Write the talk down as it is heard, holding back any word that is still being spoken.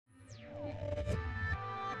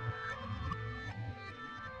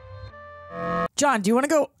John, do you want to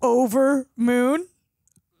go over moon?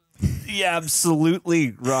 Yeah, absolutely,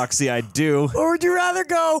 Roxy, I do. Or would you rather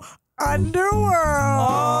go underworld?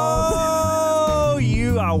 Oh,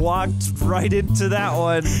 I walked right into that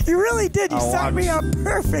one. You really did. You set me up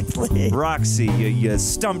perfectly. Roxy, you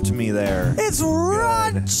stumped me there. It's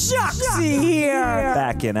Ron Chucksy here.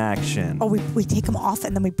 Back in action. Oh, we take them off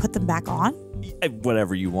and then we put them back on?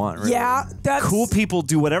 Whatever you want, right? Yeah, that's... Cool people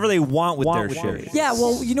do whatever they want with their shit. Yeah,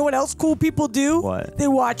 well, you know what else cool people do? What? They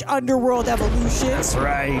watch Underworld Evolution. That's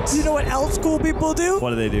right. You know what else cool people do?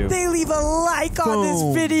 What do they do? They leave a like on this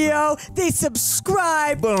video. They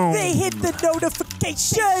subscribe. Boom. They hit the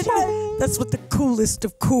notification. That's what the coolest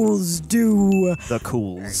of cools do. The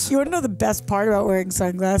cools. You want to know the best part about wearing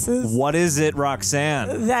sunglasses? What is it,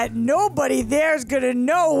 Roxanne? That nobody there's going to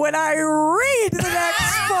know when I read the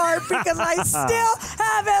next part because I still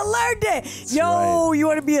haven't learned it. Yo, you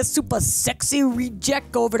want to be a super sexy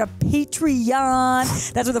reject? Go over to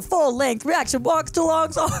Patreon. That's where the full-length reaction walks to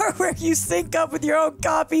longs are, where you sync up with your own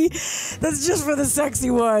copy. That's just for the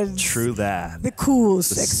sexy ones. True that. The cool, The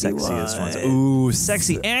sexy sexiest ones. Ooh,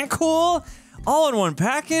 sexy and cool. All in one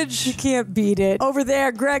package. You can't beat it. Over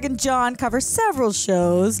there, Greg and John cover several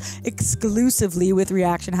shows exclusively with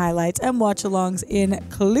reaction highlights and watch-alongs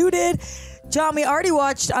included. John, we already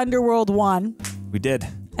watched Underworld 1. We did.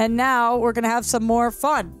 And now we're going to have some more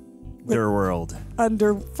fun. Underworld.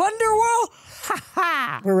 Funderworld? Ha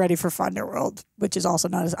ha! We're ready for Funderworld, which is also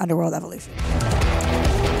known as Underworld Evolution.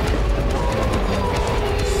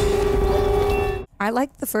 I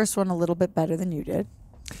liked the first one a little bit better than you did.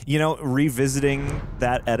 You know, revisiting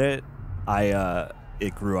that edit,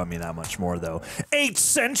 it grew on me that much more, though. 8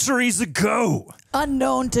 centuries ago!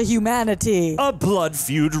 Unknown to humanity. A blood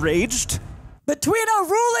feud raged. Between a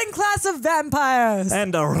ruling class of vampires.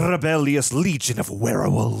 And a rebellious legion of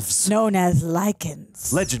werewolves. Known as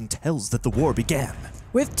Lycans. Legend tells that the war began.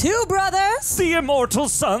 With 2 brothers. The immortal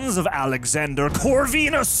sons of Alexander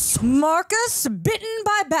Corvinus. Marcus, bitten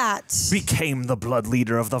by bats. Became the blood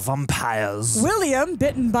leader of the vampires. William,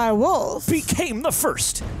 bitten by wolf. Became the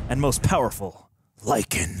first and most powerful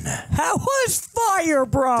Lycan. How was fire,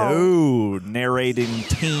 bro? Dude, narrating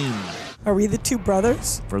team. Are we the 2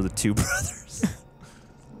 brothers? For the 2 brothers.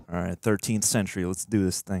 All right, 13th century. Let's do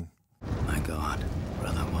this thing. My God,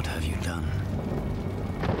 brother, what have you done?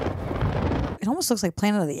 It almost looks like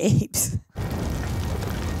Planet of the Apes.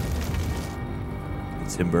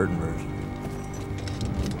 It's Tim Burton version.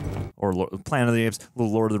 Or Planet of the Apes,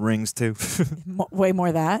 little Lord of the Rings, too. Way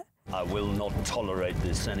more that. I will not tolerate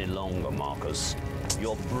this any longer, Marcus.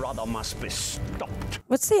 Your brother must be stopped.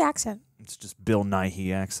 What's the accent? It's just Bill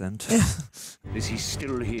Nighy accent. Is he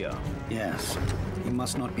still here? Yes, he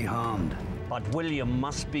must not be harmed. But William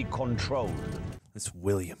must be controlled. This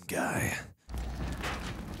William guy.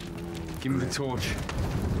 Give me the torch.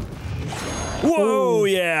 Whoa,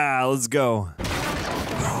 yeah, let's go.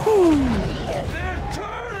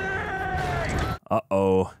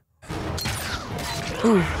 Uh-oh.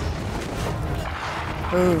 Ooh.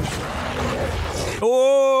 Ooh.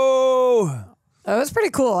 Oh! That was pretty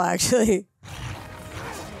cool, actually.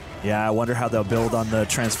 Yeah, I wonder how they'll build on the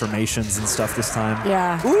transformations and stuff this time.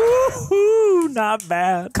 Yeah. Ooh, not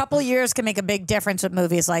bad. A couple years can make a big difference with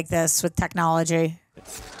movies like this, with technology.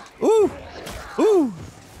 Ooh. Ooh.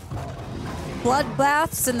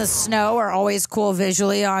 Bloodbaths in the snow are always cool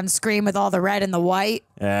visually on screen with all the red and the white.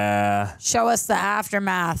 Yeah. Show us the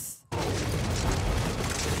aftermath.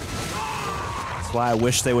 That's why I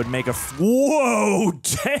wish they would make a... Whoa,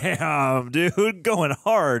 damn, dude. Going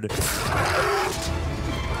hard.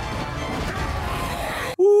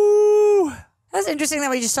 Woo. That's interesting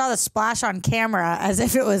that we just saw the splash on camera as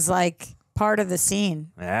if it was like part of the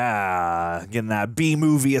scene. Yeah, getting that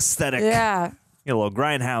B-movie aesthetic. Yeah. Get a little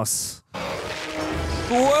grindhouse.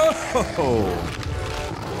 Whoa!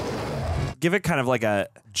 Give it kind of like a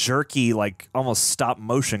jerky, like almost stop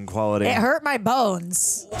motion quality. It hurt my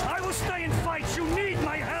bones. I will stay and fight. You need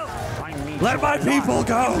my help. I need Let my people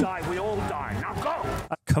go. You die, we all die. Now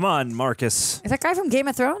go. Come on, Marcus. Is that guy from Game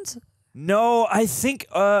of Thrones? No, I think,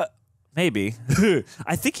 maybe.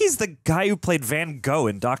 I think he's the guy who played Van Gogh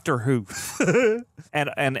in Doctor Who.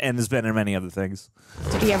 and has been in many other things.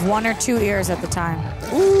 Did he have 1 or 2 ears at the time?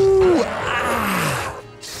 Ooh! Ah.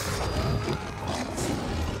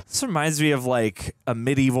 This reminds me of like a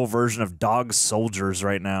medieval version of Dog Soldiers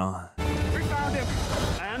right now. We found him.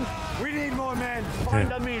 And we need more men.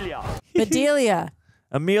 Find Amelia. Bedelia.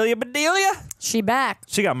 Amelia Bedelia? She back.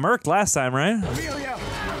 She got murked last time, right? Amelia.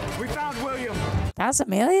 We found William. That's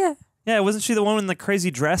Amelia? Yeah, wasn't she the one in the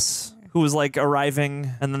crazy dress who was like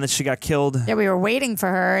arriving and then she got killed? Yeah, we were waiting for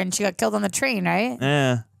her and she got killed on the train, right?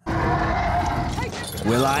 Yeah.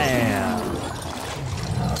 Will I am.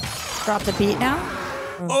 Drop the beat now.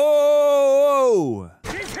 Oh!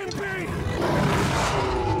 Leave him be!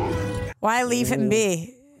 Why leave him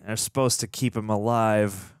be? They're supposed to keep him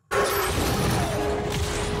alive.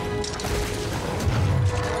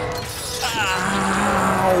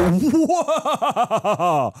 Ow!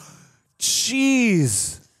 Whoa!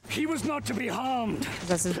 Jeez! He was not to be harmed.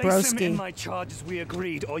 That's his Place him broski. in my charge as we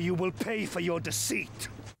agreed, or you will pay for your deceit.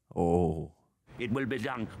 Oh. It will be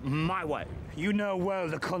done my way. You know well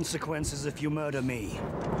the consequences if you murder me.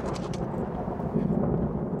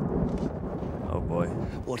 Oh boy.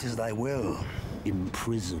 What is thy will?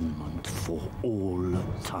 Imprisonment for all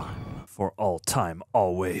time. For all time,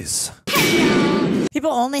 always.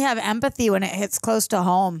 People only have empathy when it hits close to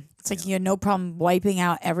home. It's like you had no problem wiping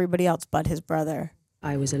out everybody else but his brother.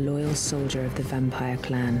 I was a loyal soldier of the vampire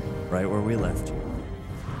clan. Right where we left you.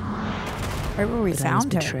 Right where we But I was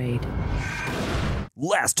found her. betrayed.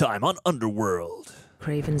 Last time on Underworld.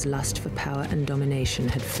 Craven's lust for power and domination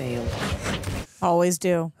had failed. Always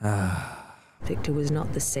do. Viktor was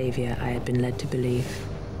not the savior I had been led to believe.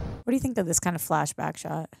 What do you think of this kind of flashback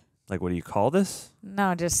shot? Like, what do you call this?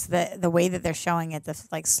 No, just the way that they're showing it, the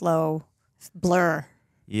like slow blur.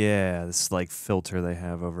 Yeah, this like filter they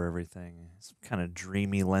have over everything. It's kind of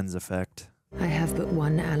dreamy lens effect. I have but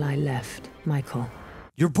one ally left, Michael,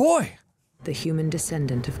 Your boy! the human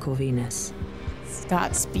descendant of Corvinus.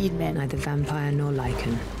 Scott Speedman. Neither vampire nor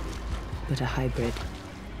Lycan, but a hybrid.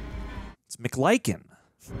 It's McLycan.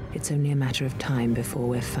 It's only a matter of time before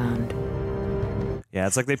we're found. Yeah,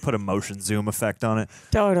 it's like they put a motion zoom effect on it.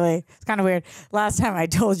 Totally. It's kind of weird. Last time I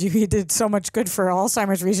told you he did so much good for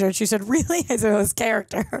Alzheimer's research, you said, really? I said, it was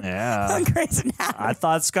character. Yeah. On Grey's Anatomy. I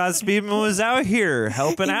thought Scott Speedman was out here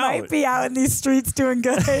helping He out. might be out in these streets doing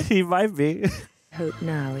good. He might be. Hope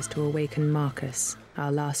now is to awaken Marcus,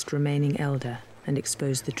 our last remaining elder, and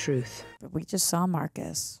expose the truth. But we just saw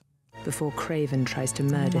Marcus. Before Craven tries to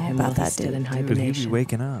murder know him about while that he's still dude. in Dude, he'd be hibernation.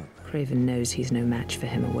 waking up. Craven knows he's no match for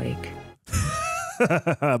him awake.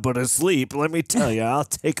 But asleep, let me tell you, I'll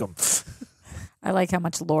take him. I like how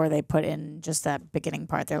much lore they put in just that beginning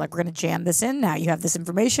part. They're like, we're going to jam this in. Now you have this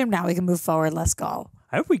information. Now we can move forward. Let's go.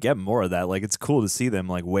 I hope we get more of that. Like, it's cool to see them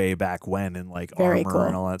like way back when and like Very armor cool.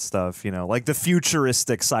 and all that stuff. You know, like the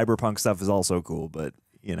futuristic cyberpunk stuff is also cool, but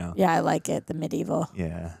you know, Yeah, I like it. The medieval.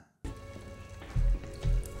 yeah.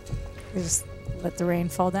 We just let the rain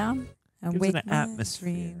fall down and Gives wake it an my atmosphere.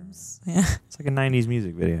 dreams. Yeah. It's like a 90s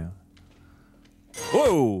music video.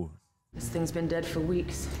 Whoa! This thing's been dead for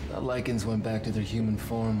weeks. The Lycans went back to their human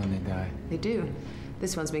form when they died. They do.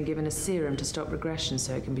 This one's been given a serum to stop regression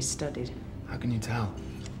so it can be studied. How can you tell?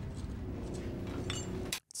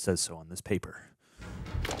 It says so on this paper.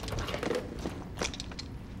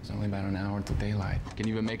 It's only about an hour until daylight. Can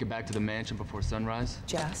you even make it back to the mansion before sunrise?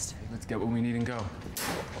 Just? Let's get what we need and go.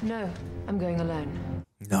 No, I'm going alone.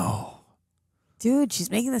 No. Dude, she's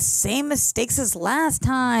making the same mistakes as last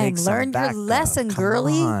time. Take some Learn your backup. lesson, Come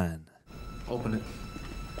girly. on. Open it.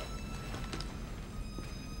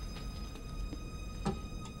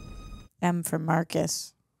 M for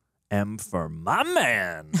Marcus. M for my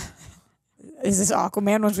man. Is this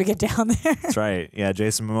Aquaman once we get down there? That's right. Yeah,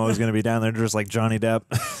 Jason Momoa is going to be down there just like Johnny Depp.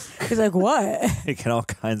 He's like, what? Making all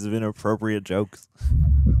kinds of inappropriate jokes.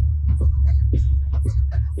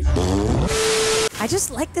 I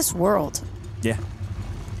just like this world. Yeah.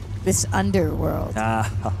 This underworld.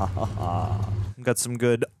 Got some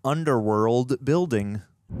good underworld building.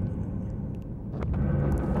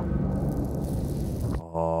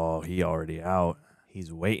 Oh, he already out.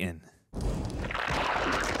 He's waiting.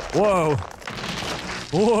 Whoa.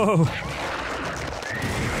 Whoa.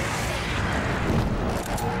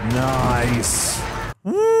 Nice.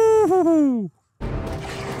 Woo.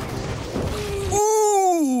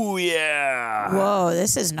 Ooh, yeah. Whoa,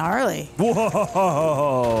 this is gnarly.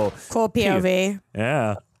 Whoa. Cool POV.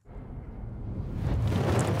 Yeah.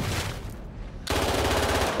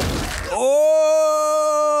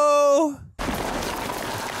 Oh!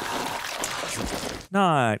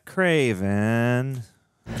 Not Craven.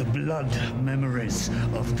 The blood memories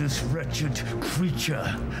of this wretched creature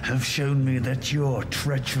have shown me that your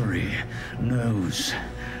treachery knows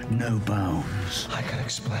no bounds. I can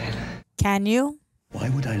explain. Can you? Why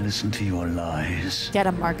would I listen to your lies Get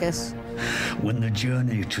him, Marcus. when the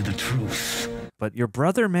journey to the truth But your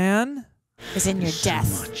brother, man. Is in your is so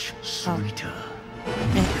death. much sweeter?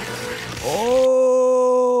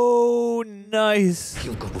 Oh, nice.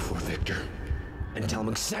 You'll go before Victor and tell him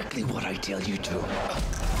exactly what I tell you to.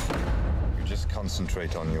 You just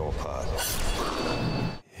concentrate on your part.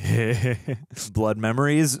 Blood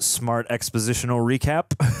memories, smart expositional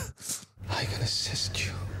recap. I can assist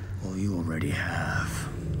you. Well, you already have.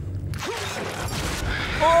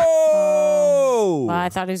 Oh! Well, I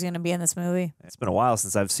thought he was going to be in this movie. It's been a while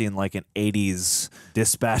since I've seen like an 80s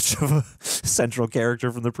dispatch of a central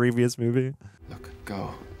character from the previous movie. Look,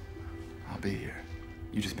 go. I'll be here.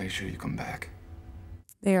 You just make sure you come back.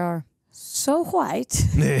 They are so white.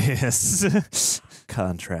 Yes.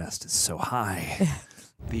 Contrast is so high.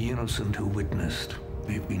 The innocent who witnessed,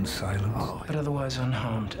 they've been silenced. But otherwise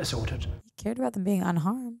unharmed, as ordered. You cared about them being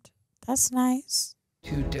unharmed. That's nice.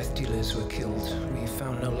 2 death dealers were killed. We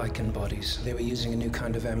found no Lycan bodies. They were using a new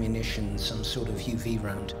kind of ammunition, some sort of UV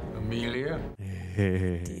round. Amelia?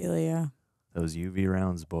 Delia. Those UV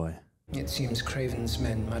rounds, boy. It seems Craven's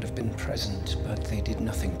men might have been present, but they did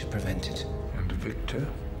nothing to prevent it. And Victor?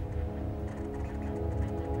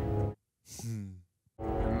 And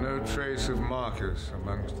no trace of Marcus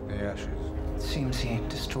amongst the ashes. It seems he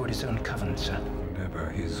destroyed his own coven, sir. Never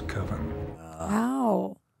his coven.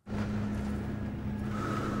 Wow.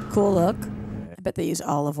 Cool look. I bet they use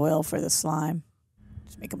olive oil for the slime.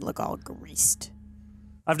 Just make him look all greased.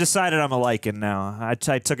 I've decided I'm a Lycan now. I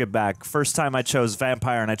took it back. First time I chose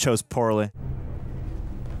vampire and I chose poorly.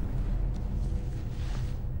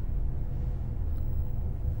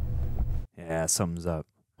 Yeah, something's up.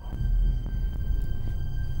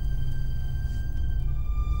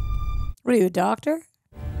 What are you, a doctor?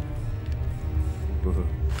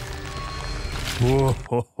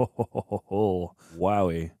 Whoa.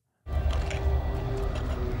 Wowie.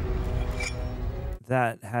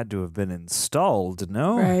 That had to have been installed,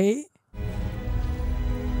 no? Right?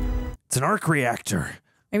 It's an arc reactor.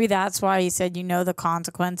 Maybe that's why he said, you know the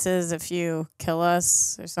consequences if you kill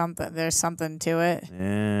us or something. There's something to it.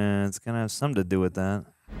 Yeah, it's gonna have something to do with that.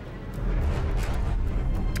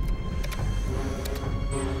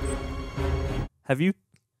 Have you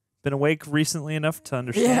been awake recently enough to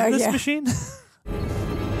understand this machine?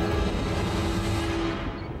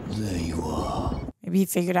 There you are. Maybe he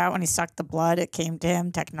figured out when he sucked the blood, it came to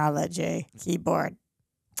him. Technology. Keyboard.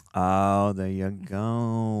 Oh, there you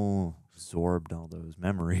go. Absorbed all those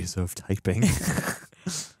memories of typing.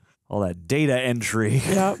 All that data entry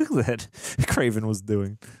that Craven was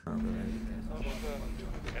doing.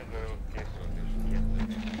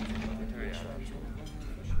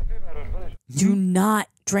 Do not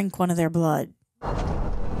drink one of their blood.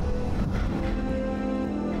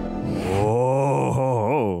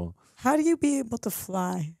 Whoa. How do you be able to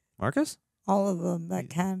fly? Marcus? All of them that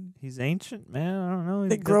can. He's ancient, man. I don't know.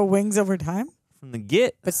 They grow wings over time? From the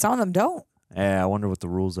get. But some of them don't. Yeah, I wonder what the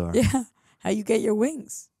rules are. Yeah. How you get your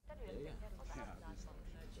wings?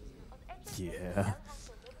 Yeah.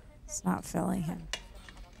 It's not filling him.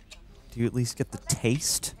 Do you at least get the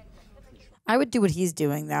taste? I would do what he's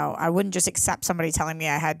doing, though. I wouldn't just accept somebody telling me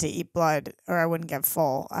I had to eat blood or I wouldn't get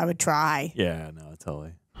full. I would try. Yeah, no,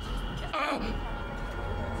 totally.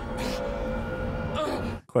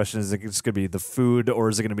 Question is it just going to be the food or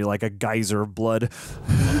is it going to be like a geyser of blood?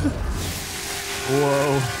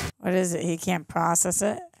 Whoa. What is it? He can't process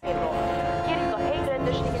it?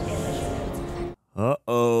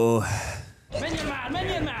 Uh-oh.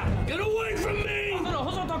 Get away from me!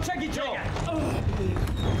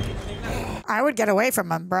 I would get away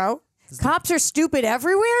from him, bro. Cops are stupid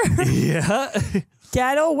everywhere? Yeah.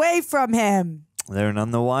 Get away from him. They're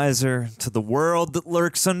none the wiser to the world that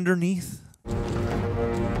lurks underneath.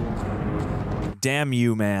 Damn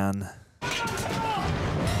you, man. Oh,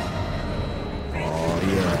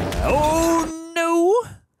 yeah. Oh, no.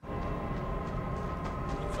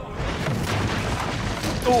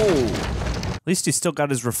 Oh. At least he still got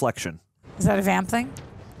his reflection. Is that a vamp thing?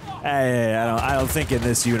 I don't think in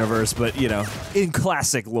this universe, but, you know, in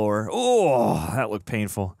classic lore. Oh, that looked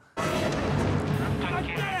painful.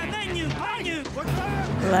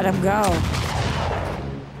 Let him go.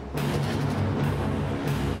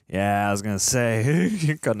 Yeah, I was going to say,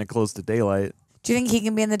 you're cutting it close to daylight. Do you think he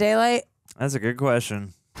can be in the daylight? That's a good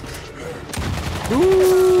question.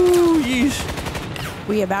 Ooh, yeesh.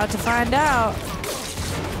 We about to find out.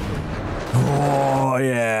 Oh,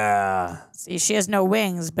 yeah. See, she has no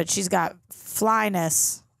wings, but she's got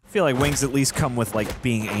flyness. I feel like wings at least come with, like,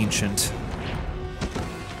 being ancient.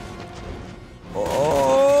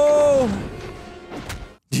 Oh!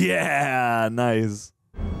 Yeah, nice.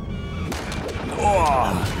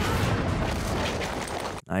 Oh!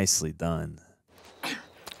 Nicely done.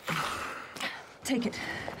 Take it.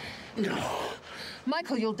 No.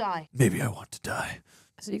 Michael, you'll die. Maybe I want to die.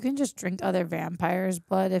 So you can just drink other vampires'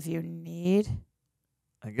 blood if you need.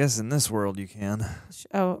 I guess in this world you can.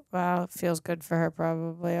 Oh, wow. It feels good for her,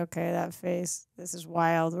 probably. Okay, that face. This is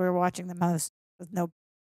wild. We're watching the mouse with no...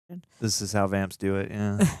 This is how vamps do it,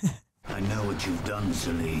 yeah. I know what you've done,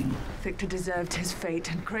 Selene. Viktor deserved his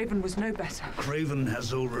fate, and Craven was no better. Craven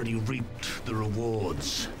has already reaped the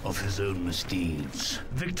rewards of his own misdeeds.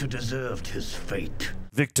 Viktor deserved his fate.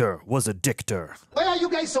 Viktor was a dictator. Why are you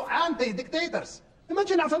guys so anti-dictators?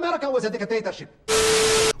 Imagine if America was a dictatorship.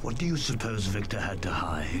 What do you suppose Viktor had to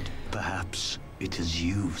hide? Perhaps it is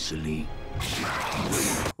you, Selene.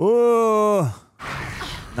 Oh,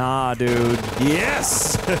 nah, dude.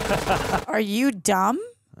 Yes. Are you dumb?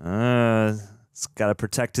 It's gotta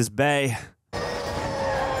protect his bay.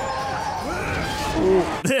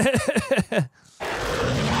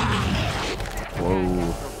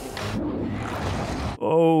 Whoa.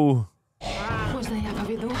 Oh.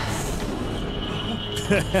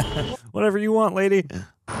 Whatever you want, lady.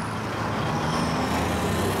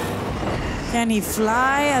 Can he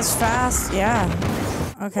fly as fast? Yeah.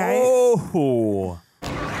 Okay. Oh.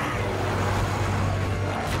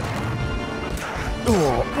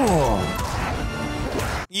 Oh.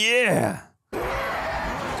 Yeah.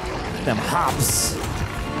 Them hops.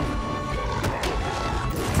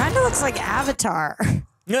 Kind of looks like Avatar.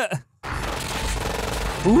 Yeah.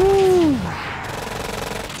 Ooh.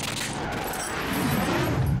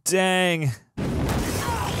 Dang.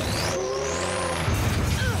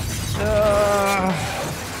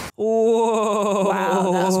 Whoa.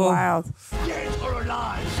 Wow, that was wild. Dead or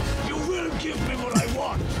alive, you will give me what I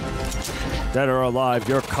want. Dead or alive,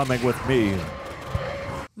 you're coming with me.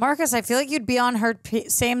 Marcus, I feel like you'd be on her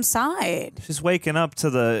same side. She's waking up to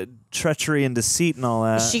the treachery and deceit and all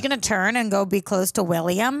that. Is she going to turn and go be close to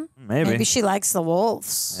William? Maybe. Maybe she likes the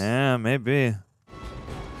wolves. Yeah, maybe.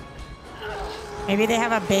 Maybe they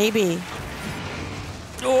have a baby.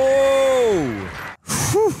 Oh!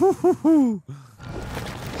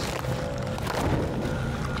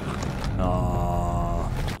 Aww.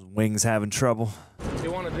 Wings having trouble. They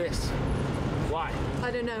wanted this. Why?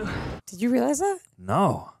 I don't know. Did you realize that?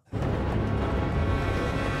 No.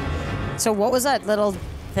 So what was that little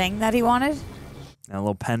thing that he wanted? A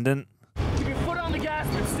little pendant. Keep your foot on the gas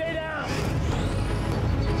and stay down.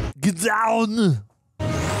 Get down!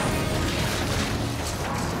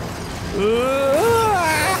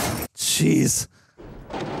 Jeez.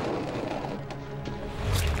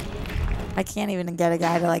 I can't even get a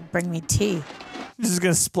guy to like bring me tea. I'm just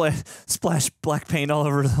gonna splash black paint all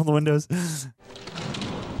over all the windows.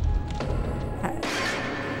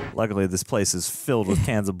 Luckily, this place is filled with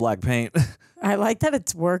cans of black paint. I like that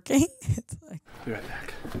it's working. It's like, Be right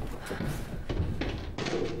back.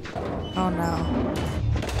 oh no.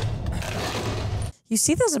 You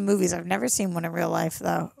see those in movies. I've never seen one in real life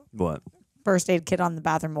though. What? First aid kit on the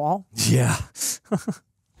bathroom wall. Yeah.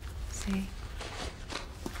 See?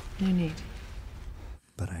 No need.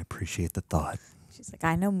 But I appreciate the thought. She's like,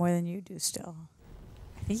 I know more than you do still.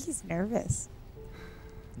 I think he's nervous.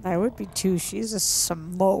 I would be too. She's a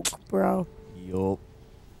smoke, bro. Yup.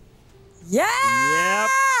 Yeah!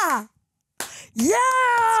 Yep. Yeah!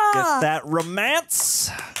 Get that romance.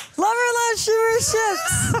 Love her, love shiver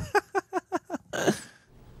ships.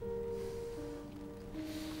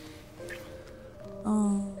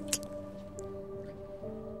 Oh.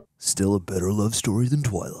 Still a better love story than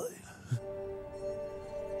Twilight.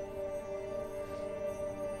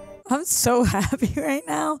 I'm so happy right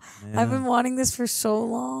now. Yeah. I've been wanting this for so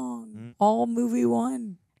long. All movie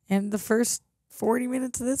one. And the first 40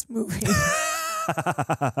 minutes of this movie.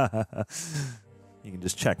 You can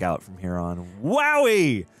just check out from here on.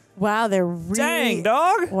 Wowie! Wow, they're really... Dang,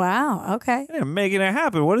 dog! Wow, okay. They're making it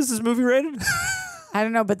happen. What is this movie rated? I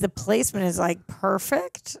don't know, but the placement is like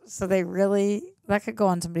perfect. So they really... That could go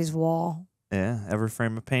on somebody's wall. Yeah, every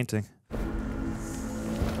frame of painting.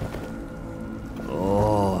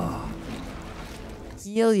 Oh.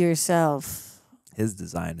 Heal yourself. His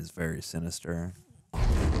design is very sinister.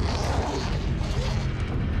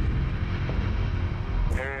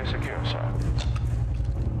 Area secure, sir.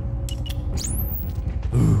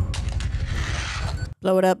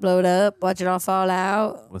 Blow it up, blow it up. Watch it all fall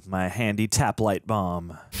out. With my handy tap light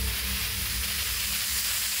bomb.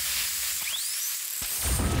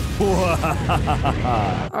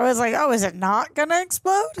 I was like, oh, is it not going to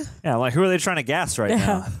explode? Yeah, like, who are they trying to gas right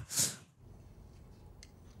now?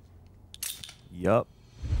 Yup.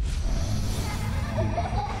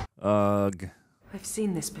 Ugh. I've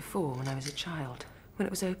seen this before when I was a child, when it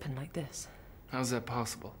was open like this. How's that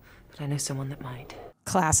possible? But I know someone that might.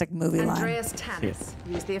 Classic movie line. Andreas Tanis.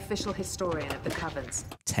 He's the official historian of the Covens.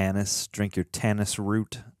 Tannis. Drink your Tannis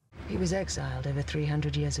root. He was exiled over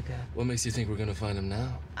 300 years ago. What makes you think we're gonna find him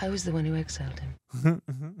now? I was the one who exiled him.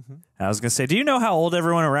 I was going to say, do you know how old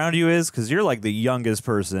everyone around you is? Because you're like the youngest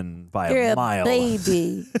person by You're a mile.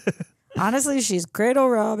 baby. Honestly, she's cradle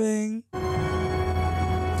robbing.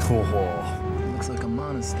 Looks like a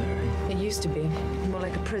monastery. It used to be. More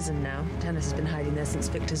like a prison now. Tannis has been hiding there since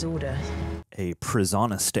Victor's order. A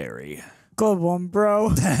prisonastery. Good one,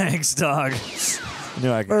 bro. Thanks, dog.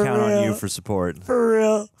 Knew I could count on you for support. For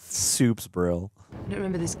real. Soups, Brill. I don't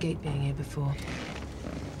remember this gate being here before.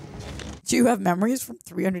 Do you have memories from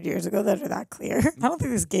 300 years ago that are that clear? I don't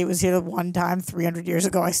think this gate was here one time 300 years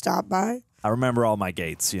ago I stopped by. I remember all my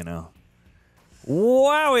gates, you know.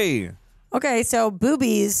 Wowie! Okay, so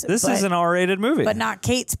boobies. This is an R-rated movie. But not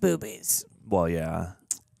Kate's boobies. Well, yeah.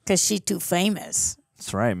 Because she's too famous.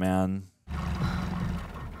 That's right, man.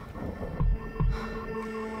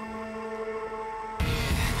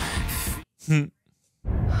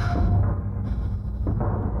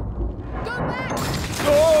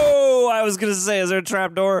 Oh, I was going to say, is there a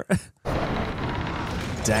trapdoor?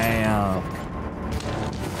 Damn.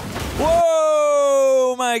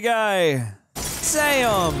 Whoa, my guy.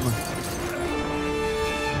 Sam.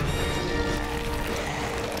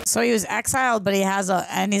 So he was exiled, but he's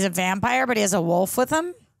a vampire, but he has a wolf with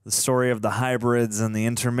him? The story of the hybrids and the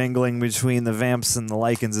intermingling between the vamps and the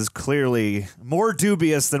Lycans is clearly more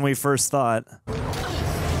dubious than we first thought.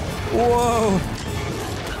 Whoa.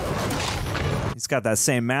 He's got that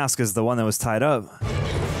same mask as the one that was tied up.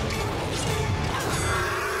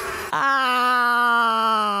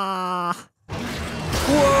 Ah!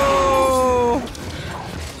 Whoa!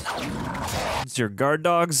 It's your guard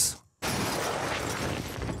dogs?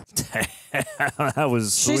 That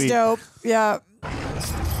was sweet. She's dope. Yeah.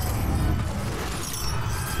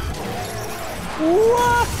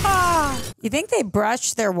 Whoa! You think they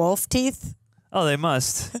brush their wolf teeth? Oh, they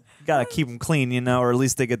must. Gotta keep them clean, you know, or at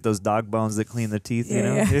least they get those dog bones that clean the teeth, you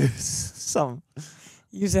know? Yeah. Some.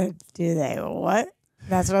 You said, do they? What?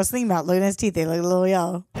 That's what I was thinking about. Look at his teeth. They look a little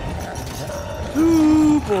yellow.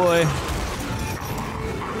 Ooh, boy.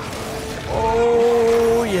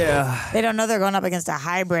 Oh, yeah. They don't know they're going up against a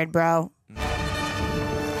hybrid, bro.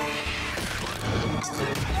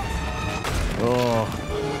 Oh.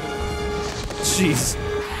 Jeez.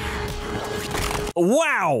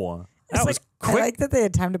 Wow. That was quick. I like that they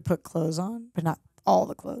had time to put clothes on, but not all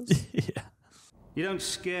the clothes. Yeah. You don't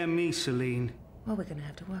scare me, Selene. Well, we're going to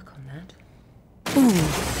have to work on that.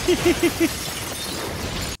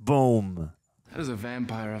 Boom. How does a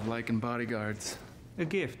vampire have Lycan bodyguards? A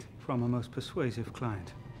gift from a most persuasive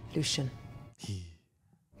client. Lucian.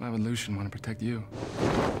 Why would Lucian want to protect you?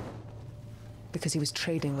 Because he was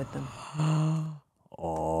trading with them.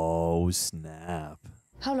 Oh, snap.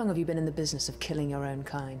 How long have you been in the business of killing your own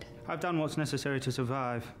kind? I've done what's necessary to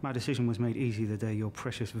survive. My decision was made easy the day your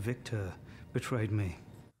precious Victor betrayed me.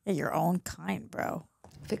 Yeah, your own kind, bro.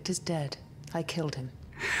 Victor's dead. I killed him.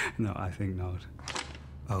 No, I think not.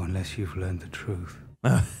 Oh, unless you've learned the truth.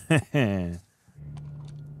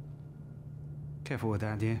 Careful with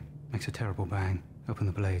that, dear. Makes a terrible bang. Open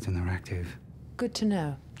the blades and they're active. Good to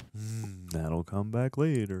know. That'll come back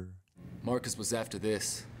later. Marcus was after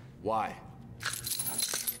this. Why?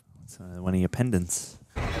 It's one of your pendants.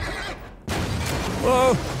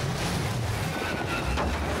 Whoa!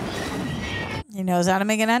 He knows how to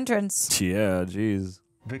make an entrance. Yeah, jeez.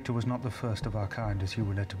 Victor was not the first of our kind, as you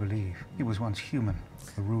were led to believe. He was once human,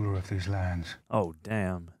 the ruler of these lands. Oh,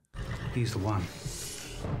 damn. He's the one.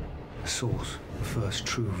 The source, the first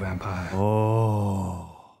true vampire.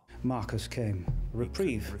 Oh. Marcus came, a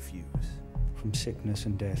reprieve from sickness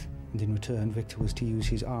and death. And in return, Victor was to use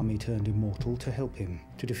his army turned immortal to help him,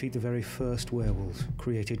 to defeat the very first werewolves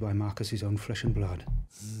created by Marcus's own flesh and blood.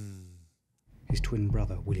 His twin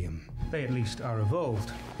brother, William. They at least are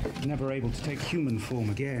evolved, never able to take human form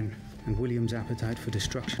again. And William's appetite for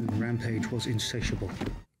destruction and rampage was insatiable.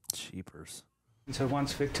 Cheapers. And so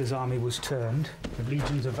once Victor's army was turned, the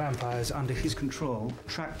legions of vampires under his control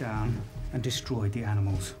tracked down and destroyed the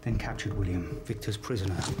animals, then captured William, Victor's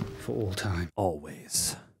prisoner, for all time.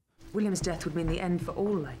 Always. William's death would mean the end for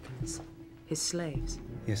all Lycans, his slaves.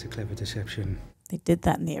 Yes, a clever deception. They did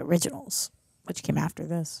that in the originals, which came after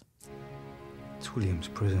this. It's William's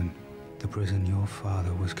prison, the prison your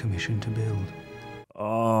father was commissioned to build.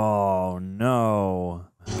 Oh, no.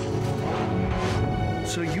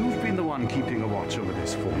 So you've been the one keeping a watch over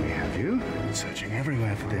this for me, have you? Been searching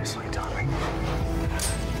everywhere for this, my darling.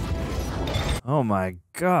 Oh, my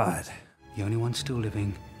God. The only one still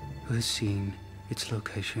living who has seen its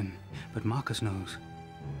location. But Marcus knows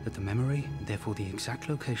that the memory, and therefore the exact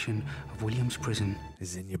location of William's prison,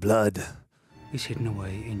 is in your blood. Is hidden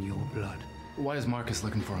away in your blood. Why is Marcus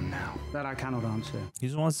looking for him now? That I cannot answer. He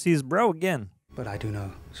just wants to see his bro again. But I do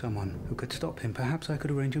know someone who could stop him. Perhaps I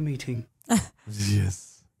could arrange a meeting.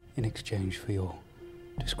 Yes. In exchange for your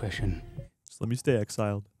Discretion. Just let me stay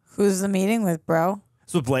exiled. Who's the meeting with, bro?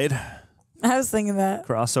 It's with Blade. I was thinking that.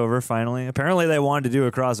 Crossover, finally. Apparently they wanted to do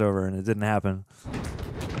a crossover, and it didn't happen.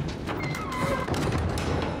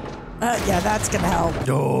 Yeah, that's gonna help.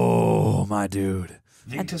 Oh, my dude.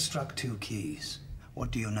 Viktor struck 2 keys.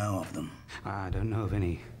 What do you know of them? I don't know of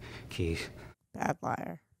any keys. Bad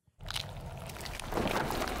liar.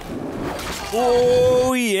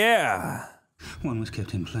 Oh, yeah. One was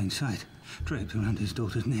kept in plain sight, draped around his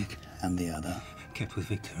daughter's neck. And the other? Kept with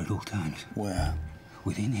Viktor at all times. Where?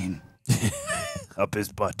 Within him. Up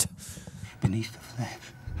his butt. Beneath the flesh.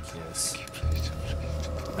 Yes.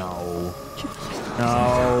 No.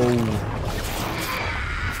 No.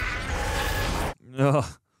 Ugh.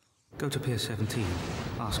 Go to Pier 17.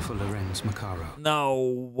 Ask for Lorenz Maccaro.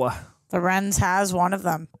 No. Lorenz has one of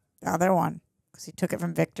them. The other one. Because he took it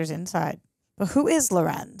from Victor's inside. But who is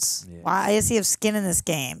Lorenz? Yeah. Why does he have skin in this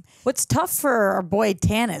game? What's tough for our boy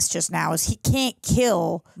Tanis just now is he can't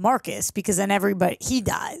kill Marcus because then he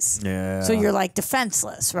dies. Yeah. So you're like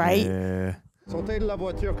defenseless, right? Yeah. Sortez de la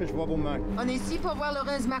voiture que je vois vos mains. On est ici pour voir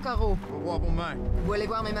Lorenz Maccaro. Pour voir vos mains. Vous voulez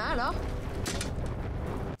voir mes mains alors?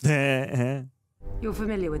 You're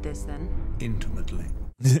familiar with this then? Intimately.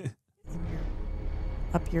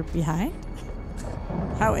 Up your behind?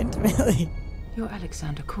 How intimately? You're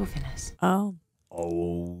Alexander Corvinus. Oh.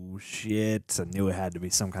 Oh, shit. I knew it had to be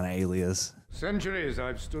some kind of alias. Centuries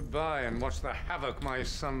I've stood by and watched the havoc my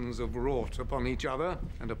sons have wrought upon each other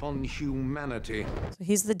and upon humanity. So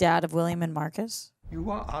he's the dad of William and Marcus? You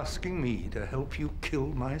are asking me to help you kill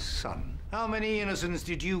my son? How many innocents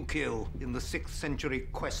did you kill in the 6th century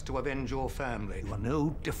quest to avenge your family? You are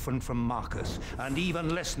no different from Marcus, and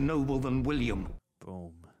even less noble than William.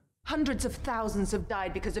 Boom. Hundreds of thousands have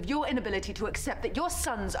died because of your inability to accept that your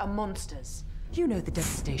sons are monsters. You know the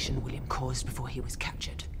devastation William caused before he was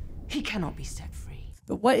captured. He cannot be set free.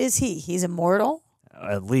 But what is he? He's immortal?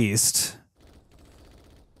 At least.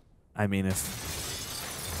 I mean, if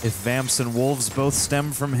vamps and wolves both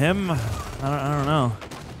stem from him, I don't know.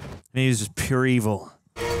 Maybe he's just pure evil.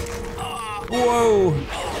 Whoa!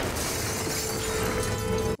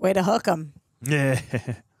 Way to hook him. Yeah.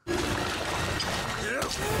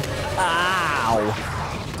 Ow!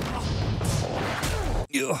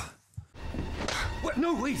 Ugh. What?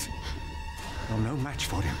 No, wait! You're no match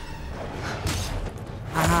for him.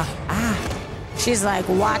 She's like,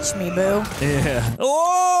 watch me, boo. Yeah.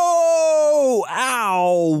 Oh!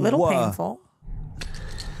 Ow! Little painful.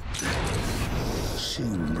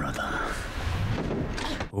 Soon, brother.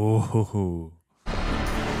 Ooh.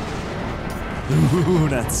 Ooh,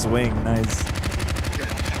 that swing. Nice.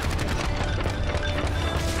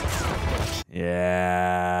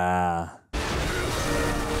 Yeah.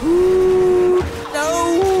 Ooh.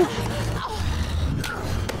 No!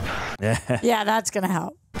 Yeah, that's gonna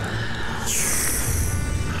help.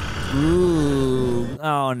 Ooh.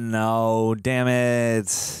 Oh no, damn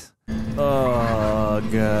it. Ugh.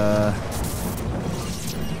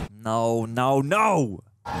 No.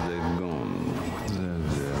 They've gone. They're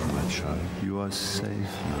there, my child. You are safe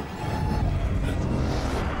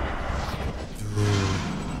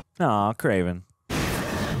now. Aw, Craven.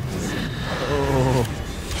 Oh.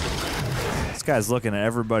 This guy's looking at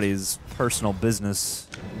everybody's personal business.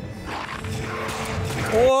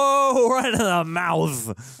 Whoa, right in the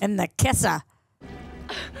mouth. In the kisser.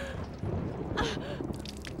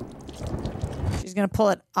 She's gonna pull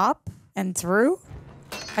it up and through.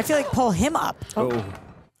 I feel like pull him up. Oh.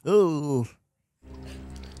 Oh.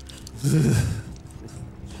 You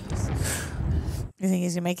think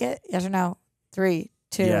he's gonna make it? Yes or no? 3,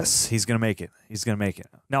 2. Yes, he's gonna make it. He's gonna make it.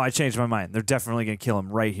 No, I changed my mind. They're definitely gonna kill him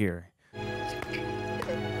right here.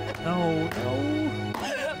 No.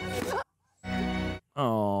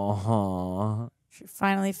 Oh. She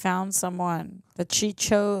finally found someone that she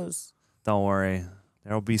chose. Don't worry.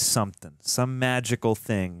 There'll be something. Some magical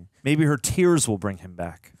thing. Maybe her tears will bring him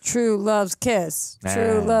back. True love's kiss.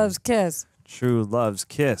 True love's kiss. True love's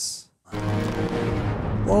kiss.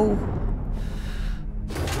 Whoa.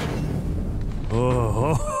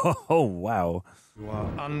 Oh, wow. You are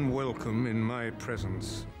unwelcome in my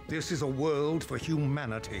presence. This is a world for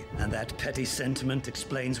humanity. And that petty sentiment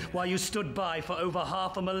explains why you stood by for over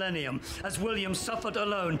half a millennium as William suffered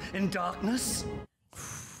alone in darkness?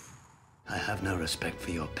 I have no respect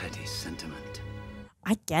for your petty sentiment.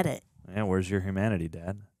 I get it. Yeah, where's your humanity,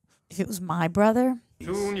 Dad? If it was my brother.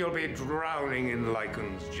 Soon you'll be drowning in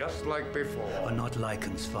Lycans, just like before. Are not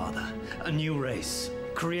Lycans, Father. A new race,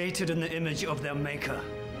 created in the image of their maker.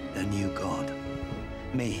 Their new god.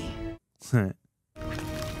 Me.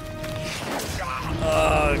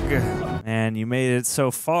 Ugh. Man, you made it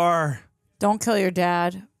so far. Don't kill your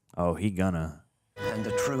dad. Oh, he gonna. And the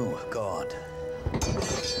true God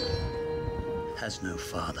has no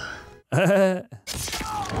father.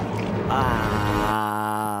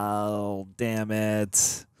 Oh, damn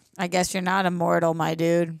it. I guess you're not immortal, my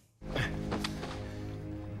dude.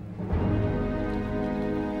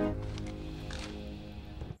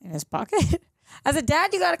 In his pocket? As a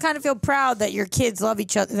dad, you gotta kind of feel proud that your kids love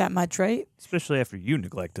each other that much, right? Especially after you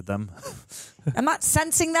neglected them. I'm not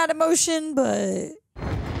sensing that emotion, but...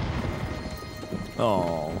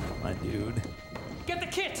 Oh, my dude. Get the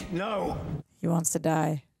kit! No! He wants to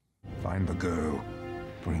die. Find the girl.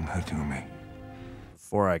 Bring her to me.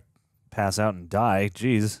 Before I pass out and die,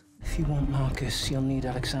 jeez. If you want Marcus, you'll need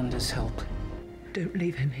Alexander's help. Don't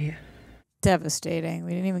leave him here. Devastating.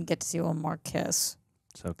 We didn't even get to see one more kiss.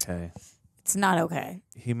 It's okay. It's not okay.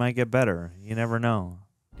 He might get better. You never know.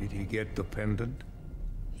 Did he get the pendant?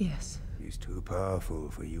 Yes. He's too powerful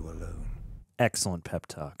for you alone. Excellent pep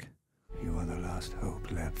talk. You are the last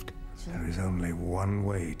hope left. There is only one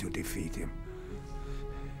way to defeat him.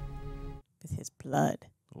 With his blood.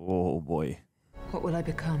 Oh, boy. What will I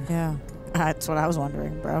become? Yeah. That's what I was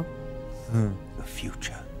wondering, bro. The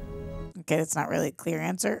future. Okay, that's not really a clear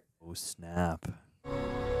answer. Oh, snap. You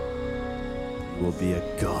will be a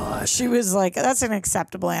god. She was like, that's an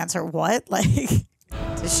acceptable answer. What? Like,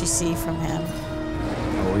 does she see from him?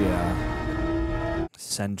 Oh, yeah.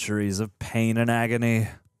 Centuries of pain and agony.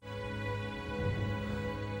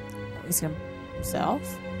 He's gonna himself?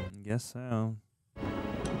 I guess so.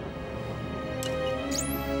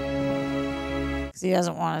 Because he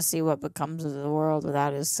doesn't want to see what becomes of the world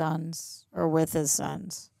without his sons. Or with his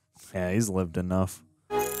sons. Yeah, he's lived enough.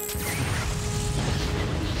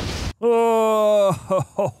 Oh, ho,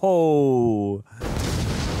 ho, ho.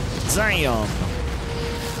 Damn.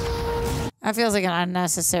 That feels like an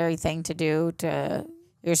unnecessary thing to do to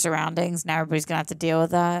your surroundings. Now everybody's going to have to deal with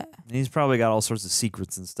that. He's probably got all sorts of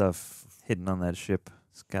secrets and stuff hidden on that ship.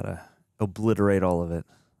 He's got to obliterate all of it.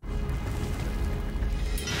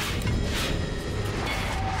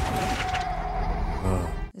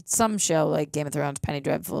 It's some show like Game of Thrones, Penny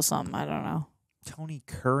Dreadful or something. I don't know. Tony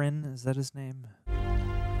Curran, is that his name?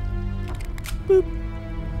 Boop.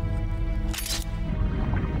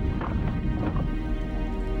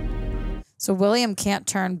 So William can't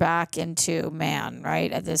turn back into man,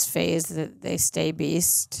 right? At this phase that they stay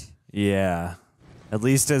beast. Yeah. At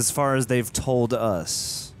least as far as they've told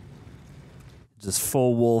us. Just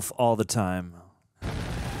full wolf all the time.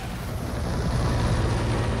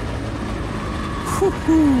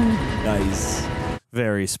 Nice.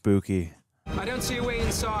 Very spooky. I don't see a way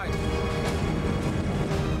inside.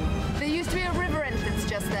 There used to be a river entrance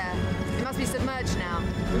just there. It must be submerged now.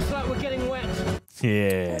 Looks like we're getting wet.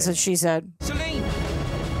 Yeah. That's what she said. Selene!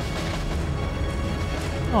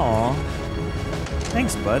 Aw.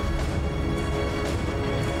 Thanks, bud.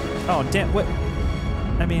 Oh, damn. What?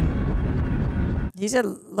 I mean... He said,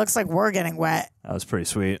 looks like we're getting wet. That was pretty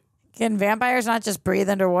sweet. Can vampires not just breathe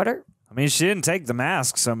underwater? I mean, she didn't take the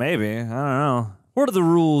mask, so maybe. I don't know. What are the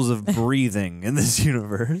rules of breathing in this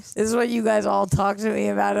universe? This is what you guys all talk to me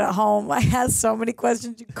about at home. I had so many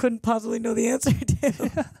questions you couldn't possibly know the answer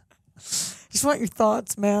to. Just want your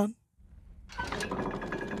thoughts, man.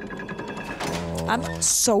 I'm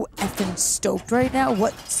so effing stoked right now.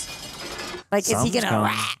 What? Like, is he gonna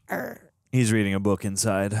rat or He's reading a book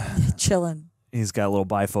inside. chilling? He's got little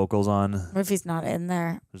bifocals on. What if he's not in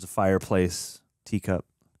there? There's a fireplace, teacup.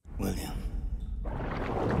 William.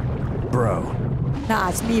 Bro. Nah,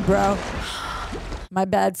 it's me, bro. My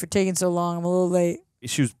bad for taking so long. I'm a little late.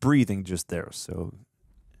 She was breathing just there, so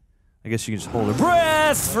I guess you can just hold her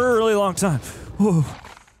breath for a really long time. Whew.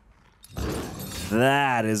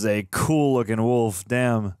 That is a cool looking wolf.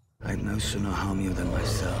 Damn. I'd no sooner harm you than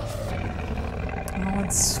myself. Oh,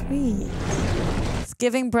 it's sweet. It's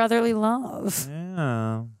giving brotherly love.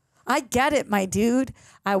 Yeah. I get it, my dude.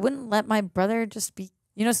 I wouldn't let my brother just be...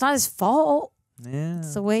 You know, it's not his fault. Yeah.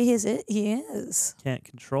 It's the way he is. Can't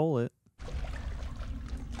control it.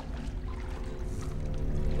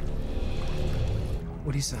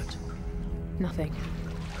 What is that? Nothing.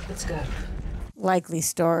 Let's go. Likely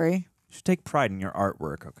story. You should take pride in your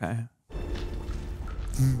artwork, okay?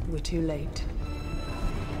 We're too late.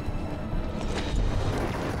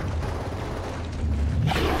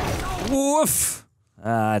 Woof!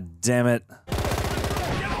 Ah, damn it.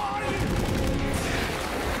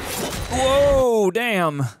 Whoa,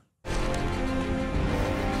 damn.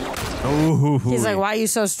 Ooh. He's like, why are you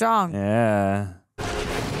so strong? Yeah.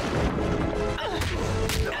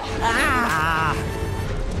 Ah!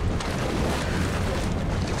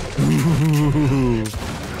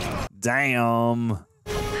 Damn.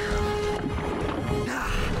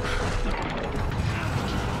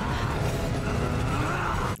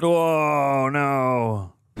 Oh,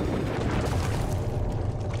 no.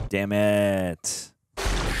 Damn it.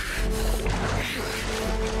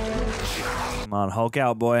 Come on, Hulk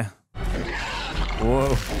out, boy.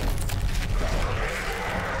 Whoa.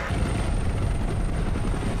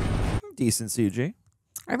 Decent CG.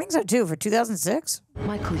 I think so too, for 2006.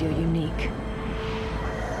 Michael, you're unique.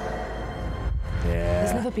 Yeah.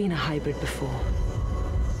 There's never been a hybrid before.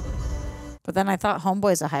 But then I thought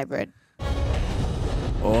Homeboy's a hybrid.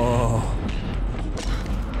 Oh.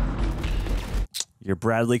 You're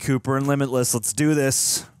Bradley Cooper and Limitless. Let's do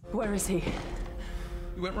this. Where is he?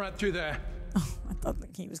 You went right through there. I thought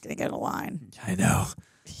he was going to get a line. I know.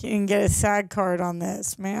 He didn't get a SAG card on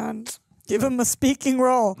this, man. Give him a speaking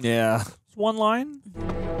role. Yeah. One line.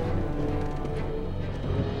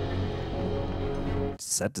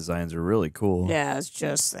 Set designs are really cool. Yeah, I was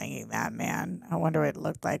just thinking that, man. I wonder what it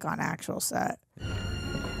looked like on actual set.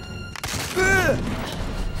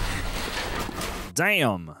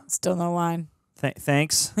 Damn. Still no line.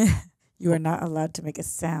 Thanks. You are not allowed to make a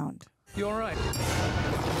sound. You all right?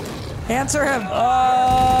 Answer him.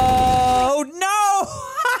 Oh, no.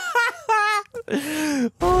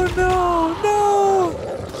 Oh, no.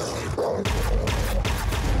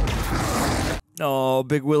 Oh,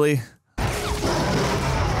 Big Willie.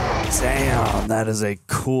 Damn, that is a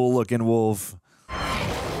cool looking wolf.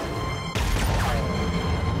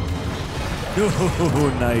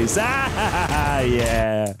 Oh, nice. Ah,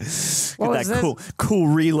 yeah. What Look was at that this? cool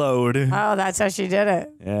reload. Oh, that's how she did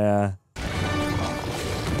it. Yeah.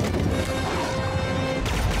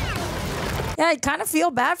 Yeah, I kind of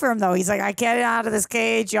feel bad for him, though. He's like, I get out of this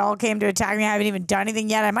cage. Y'all came to attack me. I haven't even done anything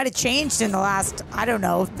yet. I might have changed in the last, I don't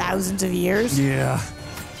know, thousands of years. Yeah.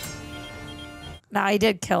 No, he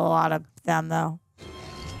did kill a lot of them, though.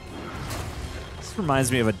 This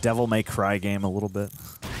reminds me of a Devil May Cry game a little bit.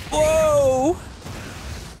 Whoa!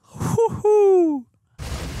 Woohoo!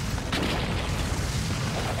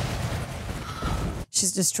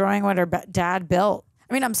 She's destroying what her dad built.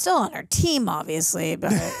 I mean, I'm still on her team, obviously,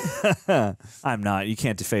 but... I'm not. You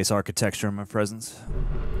can't deface architecture in my presence.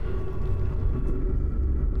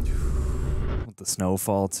 With the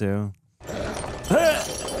snowfall, too.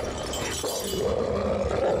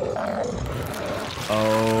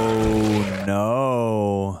 Oh,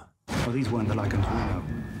 no. Well, these weren't the Lycans we know.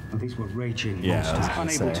 Well, these were raging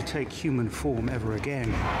monsters, unable to take human form ever again.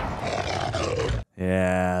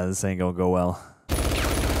 Yeah, this ain't gonna go well.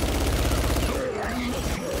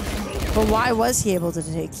 But why was he able to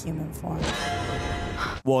take human form?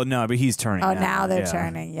 Well, no, but he's turning. Oh, now they're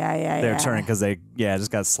turning. Yeah. They're turning because they,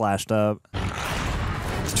 just got slashed up.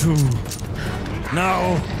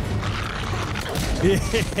 No.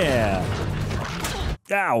 Yeah.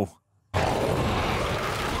 Ow.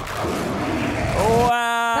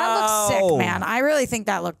 Wow. That looks sick, man. I really think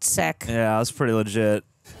that looked sick. Yeah, that's pretty legit.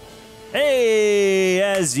 Hey,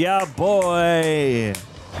 as ya boy.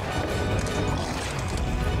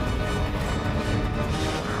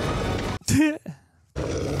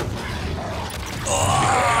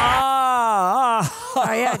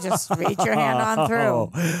 Oh, yeah, just reach your hand on through.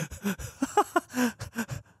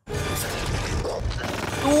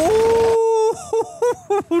 Ooh,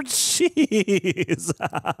 jeez.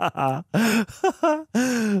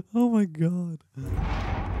 Oh, my God.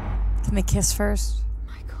 Can they kiss first?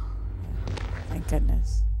 Michael. Thank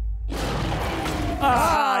goodness.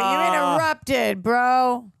 Oh, you interrupted,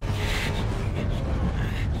 bro.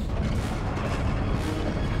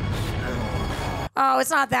 Oh, it's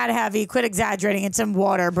not that heavy. Quit exaggerating. It's some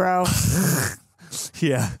water, bro.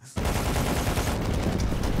 Yeah.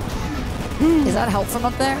 Is that help from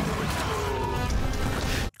up there?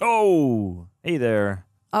 Oh, hey there.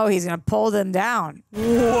 Oh, he's going to pull them down.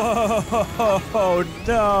 Whoa,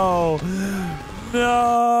 no.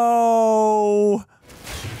 No.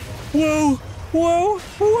 Whoa, whoa,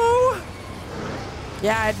 whoa.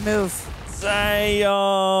 Yeah, I'd move. Damn.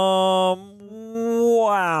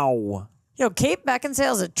 Wow. Yo, Kate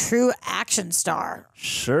Beckinsale is a true action star.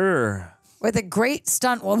 Sure. With a great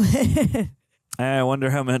stunt woman. I wonder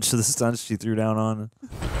how much of the stunts she threw down on.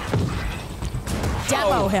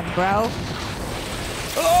 Demo him, bro.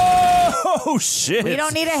 Oh, shit. We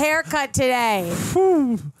don't need a haircut today.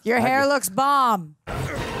 Your hair looks bomb.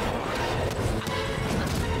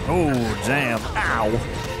 Oh, damn. Ow.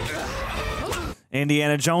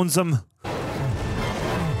 Indiana Jones him.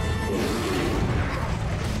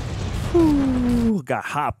 Ooh, got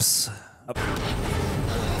hops. Up.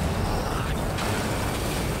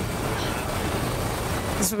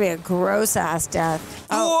 This would be a gross ass death.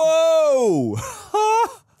 Oh. Whoa!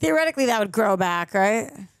 Theoretically, that would grow back,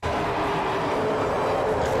 right?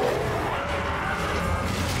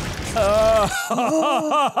 Whoa.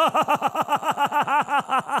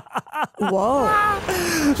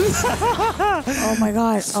 Oh my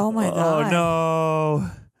god. Oh my god. Oh no.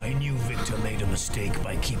 I knew Viktor made a mistake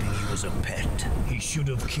by keeping you as a pet. He should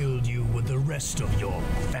have killed you with the rest of your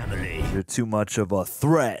family. You're too much of a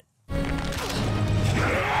threat.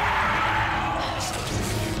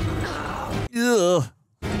 Ugh.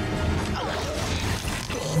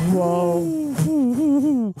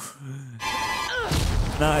 Whoa.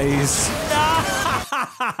 Nice.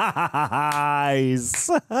 Nice.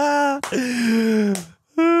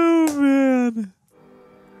 Oh, man.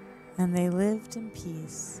 And they lived in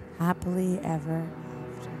peace, happily ever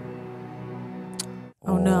after.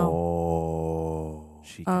 Oh, no. Oh,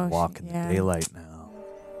 she can walk in the daylight now.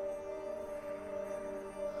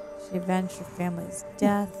 She avenged her family's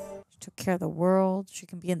death. She took care of the world. She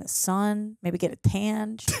can be in the sun, maybe get a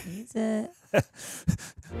tan. She needs it.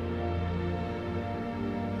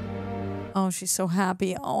 Oh, she's so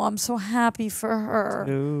happy. Oh, I'm so happy for her.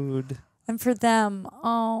 Dude. And for them.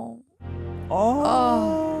 Oh.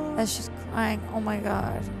 Oh. As she's crying. Oh my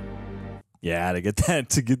god. Yeah, to get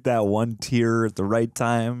that one tear at the right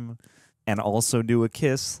time and also do a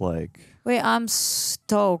kiss, like. Wait, I'm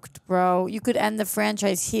stoked, bro. You could end the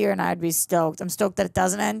franchise here and I'd be stoked. I'm stoked that it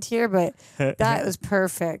doesn't end here, but that was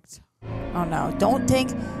perfect. Oh no. Don't take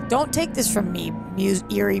this from me,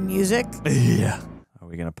 eerie music. Yeah. Are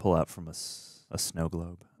we gonna pull out from a snow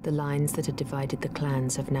globe? The lines that had divided the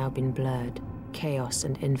clans have now been blurred. Chaos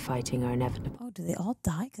and infighting are inevitable. Oh, do they all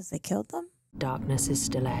die because they killed them? Darkness is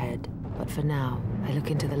still ahead, but for now, I look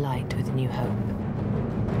into the light with new hope.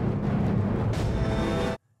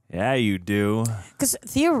 Yeah, you do. Because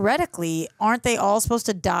theoretically, aren't they all supposed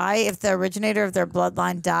to die if the originator of their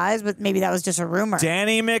bloodline dies? But maybe that was just a rumor.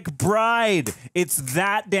 Danny McBride. It's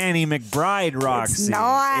that Danny McBride, Roxy. It's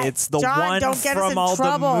not. It's the John, one don't get from us in all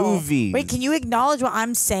trouble. the movies. Wait, can you acknowledge what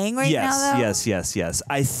I'm saying right now, though? Yes.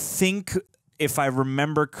 I think if I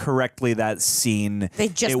remember correctly, that scene,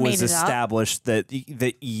 it was established that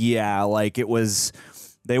like it was.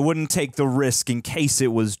 They wouldn't take the risk in case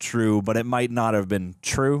it was true, but it might not have been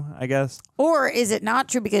true, I guess. Or is it not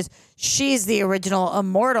true because she's the original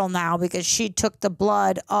immortal now because she took the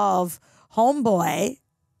blood of Homeboy,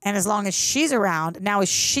 and as long as she's around, now is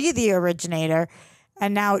she the originator,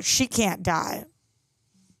 and now she can't die?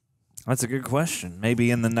 That's a good question.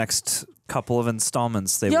 Maybe in the next couple of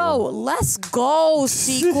installments they Yo, will. let's go,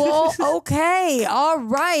 sequel. Okay, all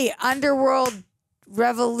right. Underworld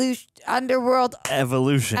Evolution.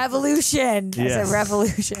 Evolution. Yes. I said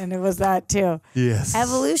revolution. It was that too. Yes.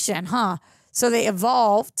 Evolution, huh? So they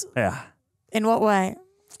evolved. Yeah. In what way?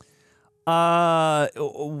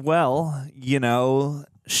 Well,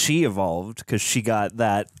 she evolved because she got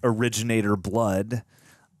that originator blood.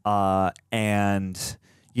 And,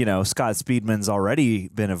 Scott Speedman's already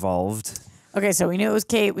been evolved. Okay, so we knew it was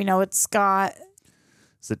Kate. We know it's Scott.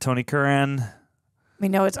 Is it Tony Curran? We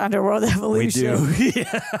know it's Underworld Evolution. We do.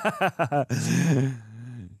 Yeah.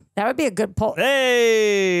 That would be a good poll.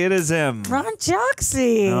 Hey, it is him. Ron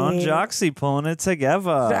Joxy pulling it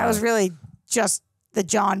together. That was really just the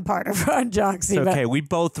John part of Ron Joxy. It's okay, we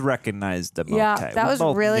both recognized him. Yeah, okay. that was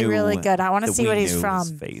really, really good. I want to see what he's from.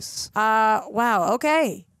 His face. Wow,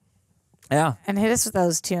 okay. Yeah. And hit us with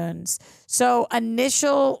those tunes. So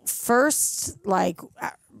initial first,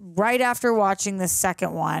 right after watching the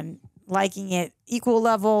second one, liking it equal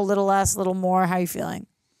level, a little less, a little more. How are you feeling?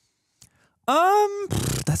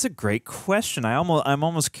 That's a great question. I'm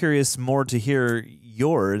almost curious more to hear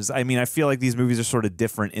yours. I mean, I feel like these movies are sort of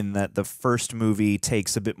different in that the first movie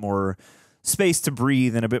takes a bit more space to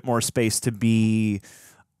breathe and a bit more space to be.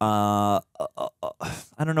 I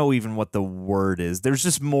don't know even what the word is. There's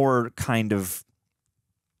just more kind of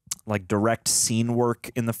like direct scene work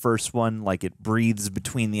in the first one. Like it breathes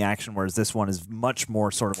between the action, whereas this one is much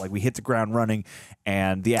more sort of like we hit the ground running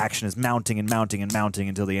and the action is mounting and mounting and mounting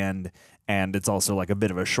until the end. And it's also like a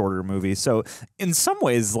bit of a shorter movie. So in some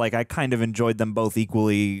ways, like I kind of enjoyed them both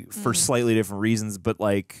equally for slightly different reasons, but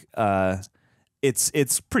like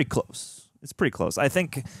it's pretty close. It's pretty close. I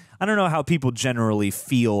don't know how people generally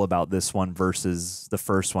feel about this one versus the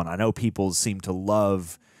first one. I know people seem to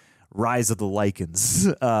love Rise of the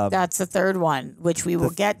Lycans. That's the third one, which we will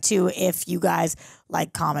get to if you guys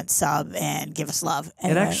like, comment, sub, and give us love.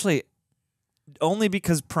 Anyway. It actually, only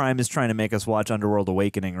because Prime is trying to make us watch Underworld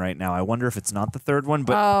Awakening right now. I wonder if it's not the third one,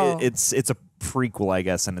 but it's a prequel, I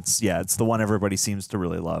guess, and it's the one everybody seems to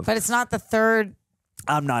really love. But it's not the third.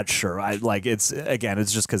 I'm not sure. It's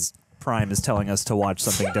just because Prime is telling us to watch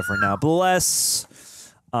something different now. Bless.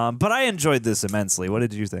 But I enjoyed this immensely. What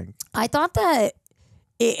did you think? I thought that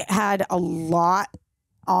it had a lot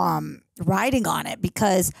riding on it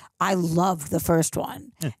because I loved the first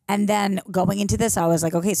one. And then going into this, I was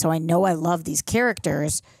like, okay, so I know I love these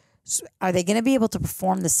characters. So are they going to be able to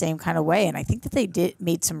perform the same kind of way? And I think that they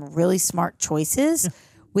made some really smart choices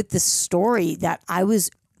with the story that I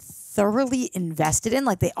was thoroughly invested in.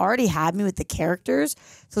 Like they already had me with the characters,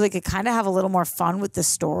 so they could kind of have a little more fun with the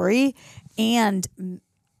story and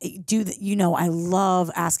I love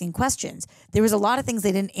asking questions. There was a lot of things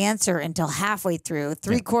they didn't answer until halfway through,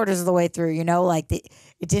 three-quarters of the way through, like it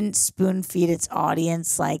didn't spoon feed its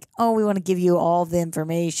audience like, oh, we want to give you all the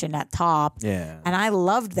information at top. Yeah. And I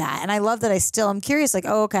loved that. And I love that I'm curious, like,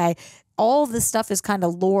 oh, okay, all this stuff is kind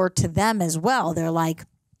of lore to them as well. They're like,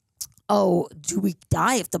 oh, do we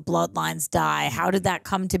die if the bloodlines die? How did that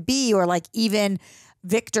come to be? Or like even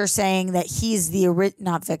Viktor saying that he's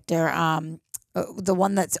not Viktor, the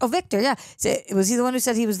one that's Viktor, yeah. So, was he the one who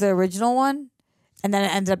said he was the original one, and then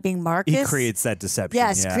it ended up being Marcus? He creates that deception.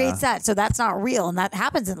 Yes, creates that. So that's not real, and that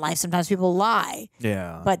happens in life. Sometimes people lie.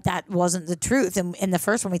 Yeah, but that wasn't the truth. And in the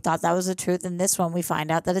first one, we thought that was the truth. In this one, we find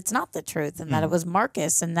out that it's not the truth, and that it was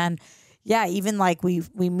Marcus. And then, yeah, even like we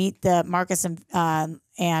meet the Marcus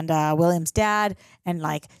and William's dad, and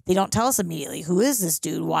like they don't tell us immediately who is this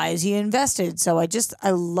dude, why is he invested. So I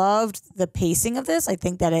loved the pacing of this. I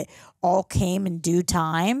think that it all came in due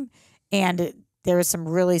time, and there was some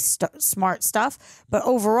really smart stuff. But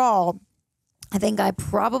overall, I think I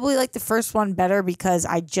probably like the first one better because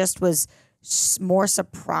I just was more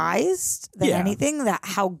surprised than anything that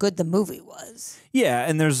how good the movie was. Yeah,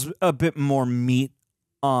 and there's a bit more meat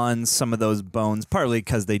on some of those bones, partly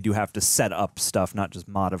because they do have to set up stuff, not just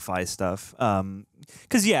modify stuff.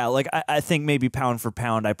 Because, I think maybe pound for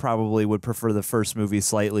pound, I probably would prefer the first movie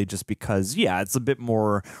slightly just because, it's a bit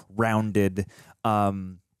more rounded.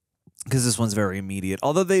 Because this one's very immediate.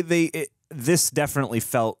 Although this definitely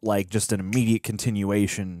felt like just an immediate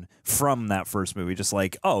continuation from that first movie. Just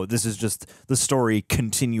like, oh, this is just the story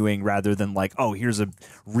continuing rather than like, oh, here's a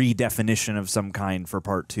redefinition of some kind for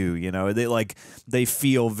part two. They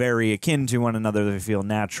feel very akin to one another. They feel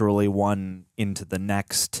naturally one into the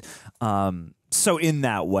next. So in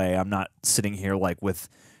that way, I'm not sitting here like with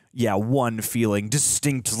one feeling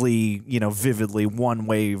distinctly, vividly one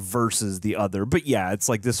way versus the other. But it's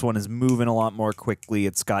like this one is moving a lot more quickly.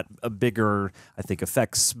 It's got a bigger, I think,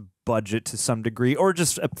 effects budget to some degree, or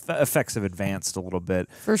just effects have advanced a little bit.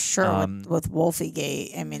 For sure, with Wolfie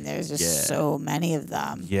Gate. I mean, there's just so many of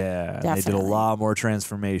them. Yeah, they did a lot more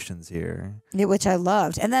transformations here. Yeah, which I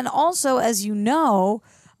loved. And then also, as you know,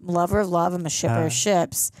 I'm a lover of love, I'm a shipper of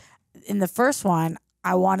ships. In the first one,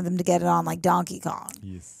 I wanted them to get it on like Donkey Kong.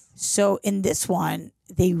 Yes. So in this one,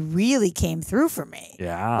 they really came through for me.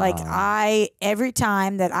 Yeah. Like every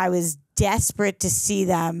time that I was desperate to see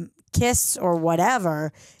them kiss or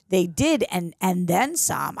whatever, they did, and then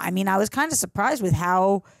some. I mean, I was kind of surprised with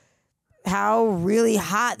how really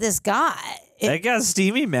hot this got. It got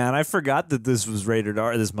steamy, man. I forgot that this was rated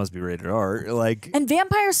R. This must be rated R. And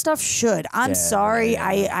vampire stuff should. I'm sorry.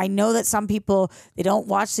 I know that some people, they don't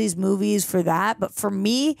watch these movies for that. But for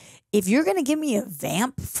me, if you're going to give me a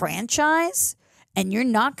vamp franchise and you're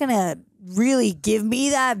not going to really give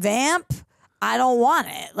me that vamp, I don't want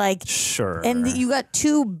it. Sure. And you got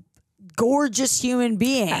two gorgeous human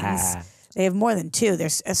beings. They have more than two.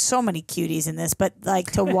 There's so many cuties in this, but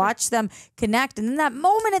to watch them connect, and then that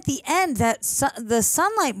moment at the end, the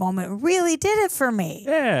sunlight moment, really did it for me.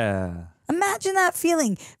 Yeah. Imagine that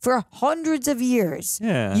feeling for hundreds of years.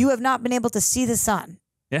 Yeah. You have not been able to see the sun.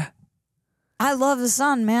 Yeah. I love the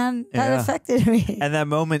sun, man. That affected me. And that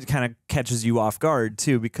moment kind of catches you off guard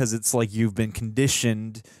too, because it's like you've been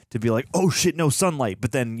conditioned to be like, oh shit, no sunlight.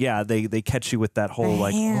 But then they catch you with that whole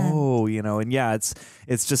and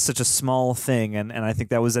it's just such a small thing. And I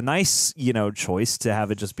think that was a nice, choice to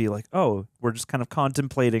have it just be like, oh, we're just kind of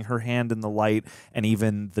contemplating her hand in the light, and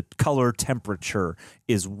even the color temperature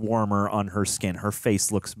is warmer on her skin. Her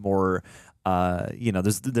face looks more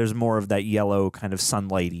there's more of that yellow kind of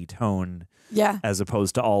sunlighty tone. Yeah. As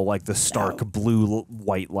opposed to all like the stark blue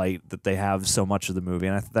white light that they have so much of the movie.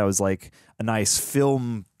 And I thought that was like a nice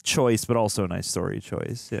film choice, but also a nice story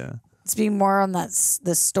choice. Yeah. Speaking more on the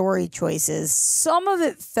story choices, some of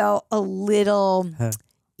it felt a little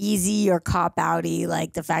easy or cop-outy,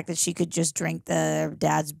 like the fact that she could just drink the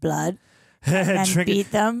dad's blood. and then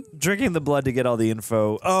beat them. Drinking the blood to get all the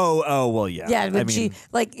info. Oh, well, yeah. Yeah,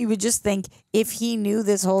 but you would just think if he knew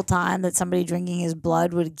this whole time that somebody drinking his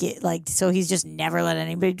blood would get so he's just never let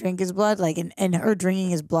anybody drink his blood. And her drinking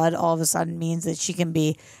his blood all of a sudden means that she can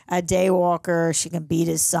be a daywalker. She can beat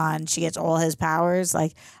his son. She gets all his powers.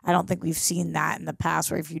 I don't think we've seen that in the past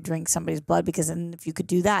where if you drink somebody's blood, because then if you could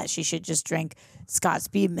do that, she should just drink Scott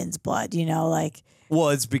Speedman's blood. Well,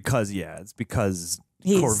 it's because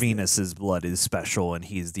Corvinus's blood is special, and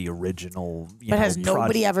he's the original. But has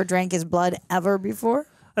nobody ever drank his blood ever before?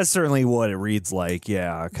 That's certainly what it reads like,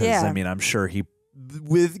 yeah. Because I mean, I'm sure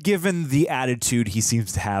given the attitude he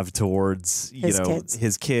seems to have towards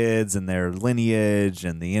his kids and their lineage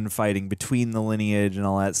and the infighting between the lineage and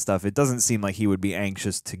all that stuff, it doesn't seem like he would be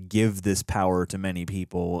anxious to give this power to many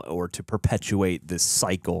people or to perpetuate this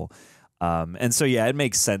cycle. And so, yeah, it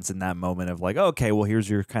makes sense in that moment of okay, well, here's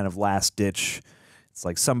your kind of last ditch. It's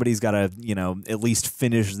like somebody's got to, at least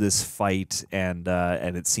finish this fight, and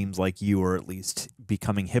it seems like you are at least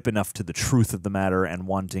becoming hip enough to the truth of the matter and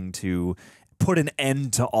wanting to put an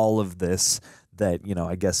end to all of this that,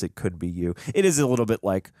 I guess it could be you. It is a little bit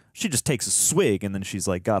like she just takes a swig and then she's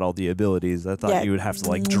got all the abilities. I thought you would have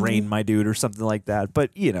to drain my dude or something like that.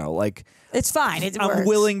 But, it's fine. It I'm works.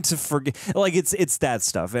 willing to forget. It's that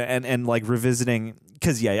stuff. And revisiting,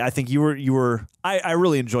 because, I think you were, I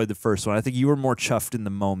really enjoyed the first one. I think you were more chuffed in the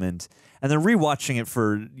moment. And then rewatching it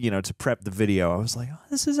for, to prep the video, I was like, oh,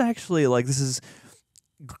 this is actually, this is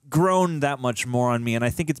grown that much more on me. And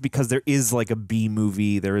I think it's because there is a B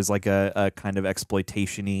movie, there is a kind of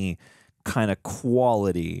exploitation-y kind of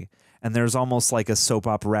quality, and there's almost a soap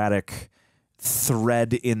operatic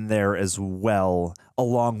thread in there as well,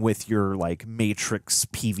 along with your Matrix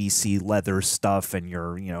PVC leather stuff and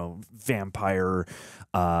your vampire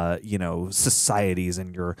societies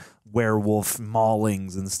and your werewolf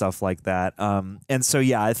maulings and stuff like that. And so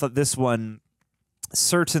I thought this one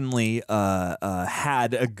certainly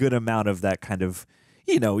had a good amount of that kind of,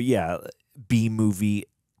 B movie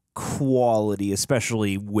quality,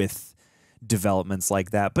 especially with developments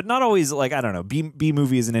like that. But not always I don't know. B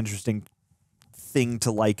movie is an interesting thing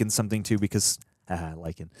to liken something to because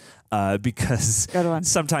because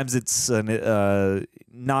sometimes it's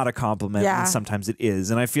not a compliment and sometimes it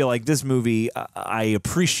is. And I feel like this movie, I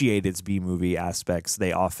appreciate its B movie aspects.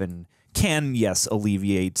 They often can,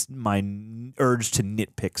 alleviate my urge to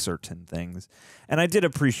nitpick certain things. And I did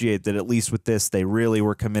appreciate that at least with this, they really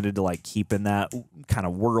were committed to keeping that kind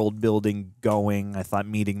of world building going. I thought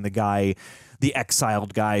meeting the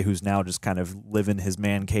exiled guy who's now just kind of living his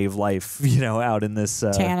man cave life, out in this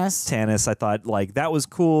Tanis. I thought that was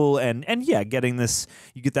cool. And getting this,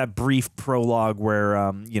 you get that brief prologue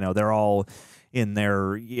where, they're all in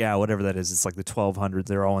their, whatever that is. It's the 1200s.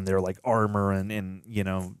 They're all in their armor and you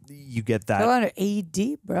get that. 1200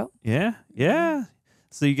 AD, bro. Yeah.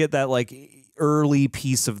 So you get that early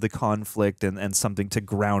piece of the conflict and something to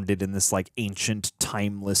ground it in this ancient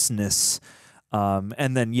timelessness.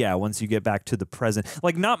 And then, once you get back to the present,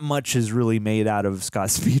 not much is really made out of Scott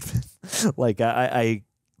Speedman. I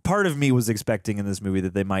part of me was expecting in this movie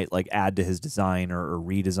that they might add to his design or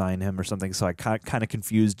redesign him or something. So I kind of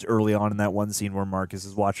confused early on in that one scene where Marcus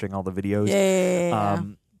is watching all the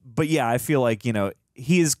videos. But I feel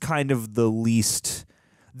he is kind of the least.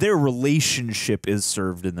 Their relationship is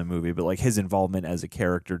served in the movie, but his involvement as a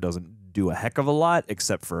character doesn't do a heck of a lot,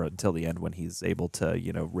 except for until the end when he's able to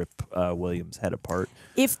rip William's head apart.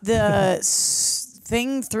 If the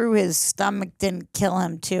thing through his stomach didn't kill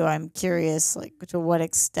him too, I'm curious to what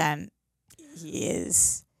extent he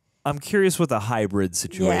is. I'm curious what the hybrid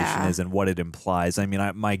situation is and what it implies. I mean,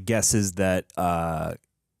 my guess is that I'm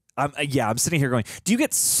sitting here going, do you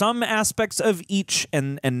get some aspects of each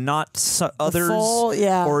and not others?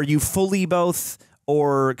 Or are you fully both?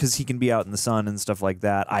 Or because he can be out in the sun and stuff like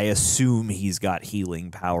that. I assume he's got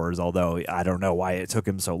healing powers, although I don't know why it took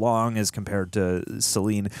him so long as compared to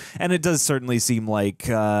Selene. And it does certainly seem like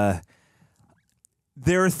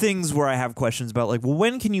there are things where I have questions about, well,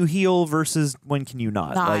 when can you heal versus when can you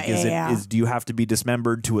not? Do you have to be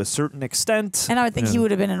dismembered to a certain extent? And I would think he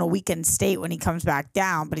would have been in a weakened state when he comes back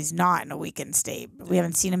down, but he's not in a weakened state. We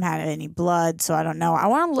haven't seen him have any blood, so I don't know. I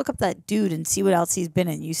want to look up that dude and see what else he's been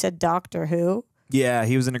in. You said Doctor Who? Yeah,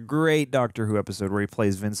 he was in a great Doctor Who episode where he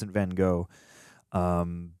plays Vincent Van Gogh.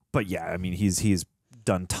 But I mean, he's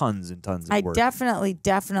done tons and tons of work. I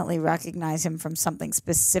definitely recognize him from something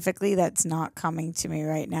specifically that's not coming to me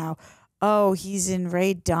right now. Oh, he's in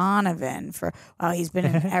Ray Donovan he's been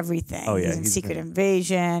in everything. He's in Secret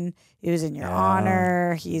Invasion. He was in Your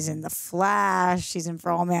Honor. He's in The Flash. He's in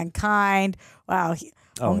For All Mankind. Wow.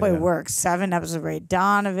 Homeboy works. 7 episodes of Ray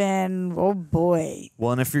Donovan. Oh boy.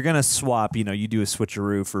 Well, and if you're gonna swap, you do a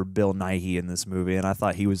switcheroo for Bill Nighy in this movie, and I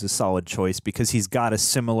thought he was a solid choice because he's got a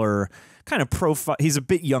similar kind of profile. He's a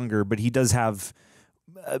bit younger, but he does have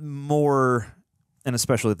more, and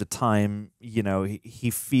especially at the time,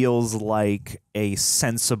 he feels like a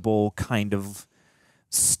sensible kind of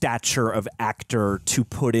stature of actor to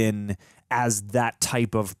put in as that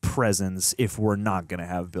type of presence if we're not going to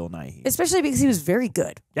have Bill Nighy. Especially because he was very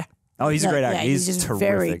good. Yeah. Oh, he's a great actor. He's just terrific.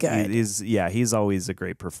 very good. He's always a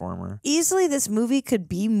great performer. Easily, this movie could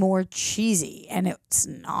be more cheesy, and it's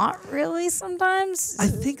not really sometimes. I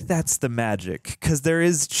think that's the magic, because there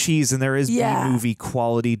is cheese and there is B-movie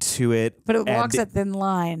quality to it. But it walks a thin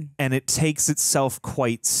line. And it takes itself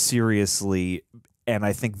quite seriously. And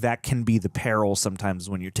I think that can be the peril sometimes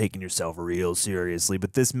when you're taking yourself real seriously.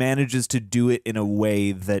 But this manages to do it in a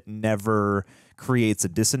way that never creates a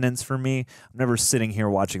dissonance for me. I'm never sitting here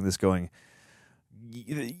watching this going,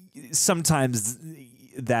 sometimes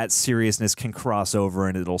that seriousness can cross over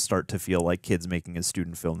and it'll start to feel like kids making a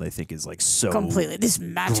student film they think is like so completely this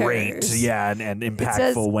matters. Great. Yeah, and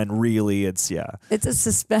impactful when really it's It's a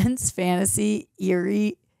suspense, fantasy,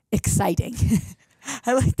 eerie, exciting.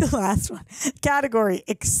 I like the last one. Category,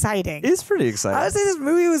 exciting. It's pretty exciting. I would say this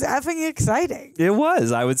movie was effing exciting. It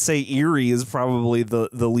was. I would say eerie is probably the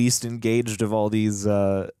least engaged of all these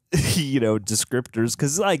descriptors,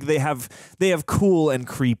 because like they have cool and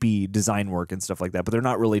creepy design work and stuff like that, but they're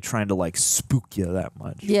not really trying to like spook you that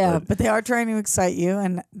much. Yeah, but they are trying to excite you,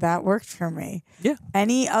 and that worked for me. Yeah.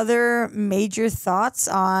 Any other major thoughts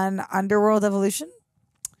on Underworld Evolution?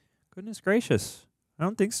 Goodness gracious. I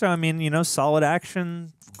don't think so. I mean, solid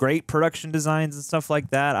action, great production designs and stuff like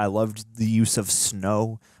that. I loved the use of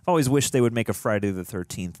snow. I've always wished they would make a Friday the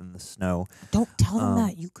 13th in the snow. Don't tell them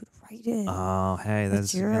that. You could write it. Oh, hey,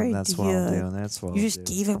 that's your idea. That's what I'll do. That's what you I'll just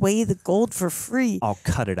do. gave away the gold for free. I'll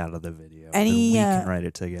cut it out of the video. We can write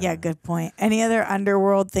it together. Yeah, good point. Any other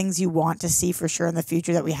Underworld things you want to see for sure in the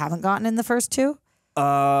future that we haven't gotten in the first two?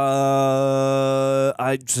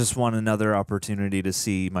 I just want another opportunity to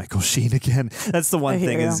see Michael Sheen again. That's the one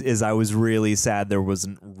thing is I was really sad there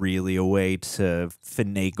wasn't really a way to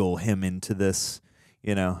finagle him into this,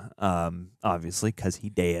 obviously because he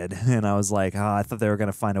dead. And I was like, I thought they were going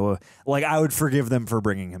to find a way. Like, I would forgive them for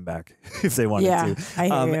bringing him back if they wanted to. I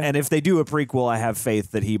hear you. And if they do a prequel, I have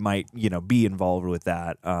faith that he might, be involved with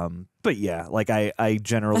that. But yeah, like I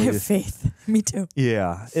generally have faith. Me too.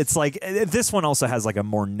 Yeah, it's like this one also has like a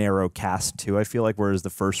more narrow cast too. I feel like, whereas the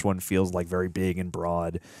first one feels like very big and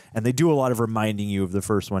broad, and they do a lot of reminding you of the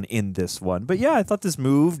first one in this one. But yeah, I thought this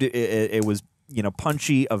moved. It was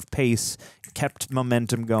punchy of pace, kept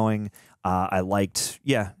momentum going. I liked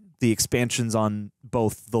the expansions on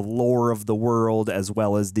both the lore of the world as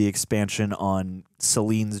well as the expansion on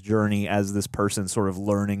Selene's journey as this person sort of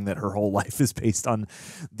learning that her whole life is based on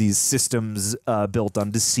these systems built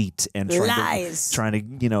on deceit and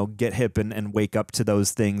trying to get hip and wake up to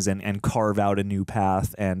those things and carve out a new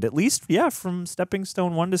path. And at least, from Stepping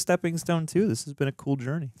Stone 1 to Stepping Stone 2, this has been a cool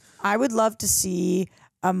journey. I would love to see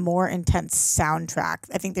a more intense soundtrack.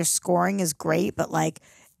 I think their scoring is great, but like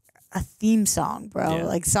a theme song, bro. Yeah.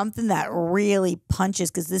 Like something that really punches,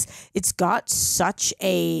 because it's got such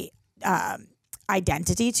a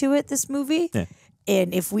identity to it, this movie. Yeah.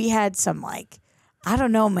 And if we had some I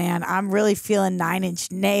don't know, man, I'm really feeling 9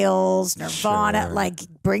 Inch Nails, Nirvana,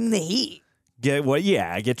 bring the heat.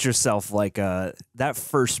 Get yourself that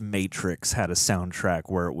first Matrix had a soundtrack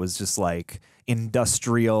where it was just like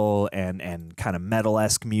industrial and kind of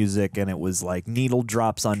metal-esque music, and it was like needle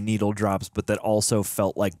drops on needle drops, but that also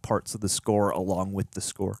felt like parts of the score along with the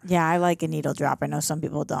score. Yeah, I like a needle drop. I know some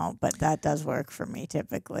people don't, but that does work for me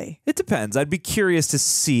typically. It depends. I'd be curious to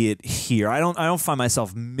see it here. I don't find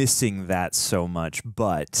myself missing that so much,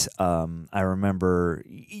 but I remember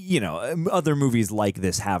other movies like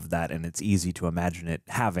this have that, and it's easy to imagine it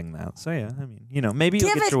having that. So yeah, I mean, maybe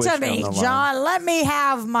you'll give get your it to wish me, down the John. line. Let me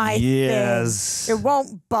have my thing. It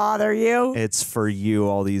won't bother you. It's for you,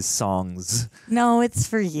 all these songs. No, it's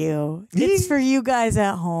for you. It's for you guys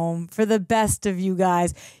at home, for the best of you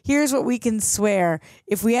guys. Here's what we can swear.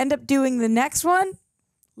 If we end up doing the next one,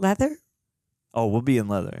 leather? Oh, we'll be in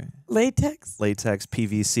leather. Latex? Latex,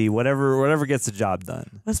 PVC, whatever gets the job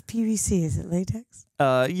done. What's PVC? Is it latex?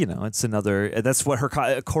 It's another. That's what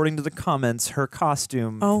according to the comments, her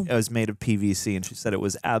costume was made of PVC, and she said it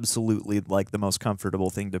was absolutely like the most comfortable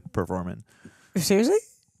thing to perform in. Seriously?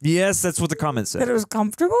 Yes, that's what the comment said. That it was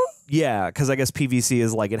comfortable? Yeah, because I guess PVC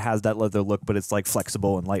is like, it has that leather look, but it's like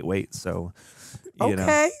flexible and lightweight. So, you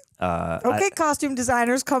know. Okay, costume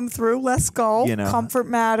designers come through. Let's go. You know, comfort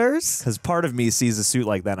matters. Because part of me sees a suit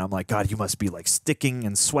like that, and I'm like, God, you must be like sticking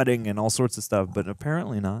and sweating and all sorts of stuff, but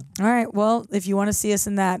apparently not. All right. Well, if you want to see us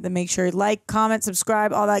in that, then make sure you like, comment,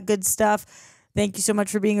 subscribe, all that good stuff. Thank you so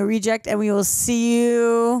much for being a reject, and we will see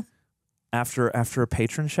you after a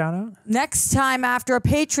patron shout out. Next time after a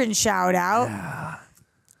patron shout out. Yeah.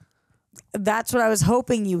 That's what I was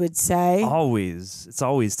hoping you would say. Always. It's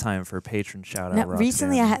always time for a patron shout out.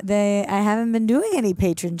 Recently, I haven't been doing any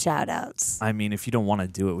patron shout outs. I mean, if you don't want to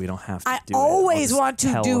do it, we don't have to do it. I always want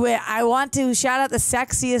to do it. I want to shout out the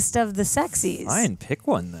sexiest of the sexies. Fine, pick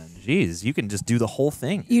one then. Jeez, you can just do the whole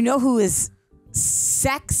thing. You know who is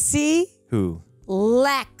sexy? Who?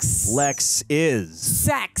 Lex. Lex is.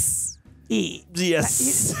 Sex.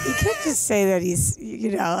 Yes. You can't just say that he's,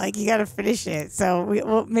 you know, like you got to finish it. So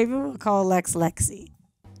maybe we'll call Lex Lexi.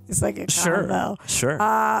 It's like a combo. Sure.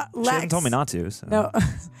 Lex. She hasn't told me not to. So. No.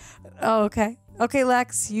 Oh, okay. Okay,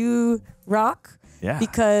 Lex, you rock. Yeah.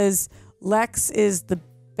 Because Lex is the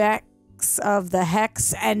Bex of the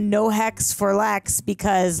hex and no hex for Lex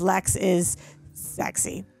because Lex is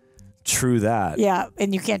sexy. True that. Yeah,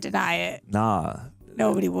 and you can't deny it. Nah.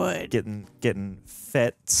 Nobody would. Getting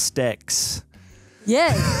fat stacks.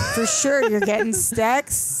 Yeah, for sure. You're getting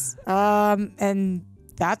stacks. And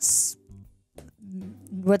that's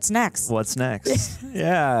what's next. What's next?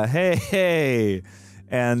 Yeah. Hey.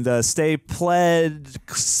 And stay pledged.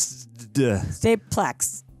 Stay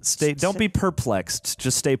plexed. Don't be perplexed.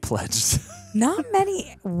 Just stay pledged. Not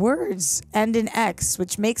many words end in X,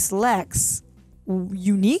 which makes Lex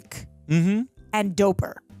unique and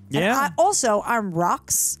doper. Yeah. And I'm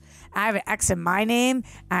Rox. I have an X in my name.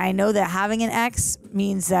 I know that having an X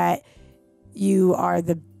means that you are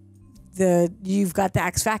you've got the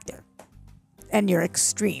X factor, and you're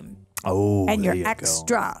extreme. Oh, and you're there you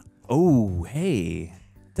extra. Go. Oh, hey.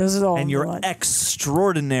 Those are all. And you're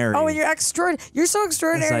extraordinary. Oh, and you're extraordinary. You're so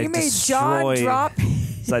extraordinary. You made John drop.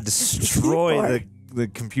 As I destroy the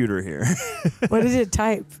computer here. What did it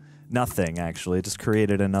type? Nothing, actually. It just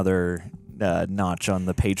created another notch on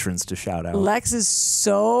the patrons to shout out. Lex is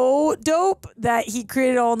so dope that he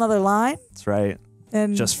created a whole nother line. That's right.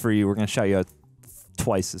 And just for you, we're going to shout you out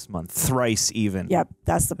twice this month. Thrice even. Yep,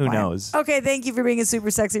 that's the plan. Who knows? Okay, thank you for being a super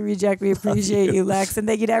sexy reject. We appreciate you, Lex. And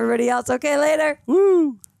thank you to everybody else. Okay, later.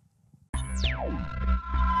 Woo!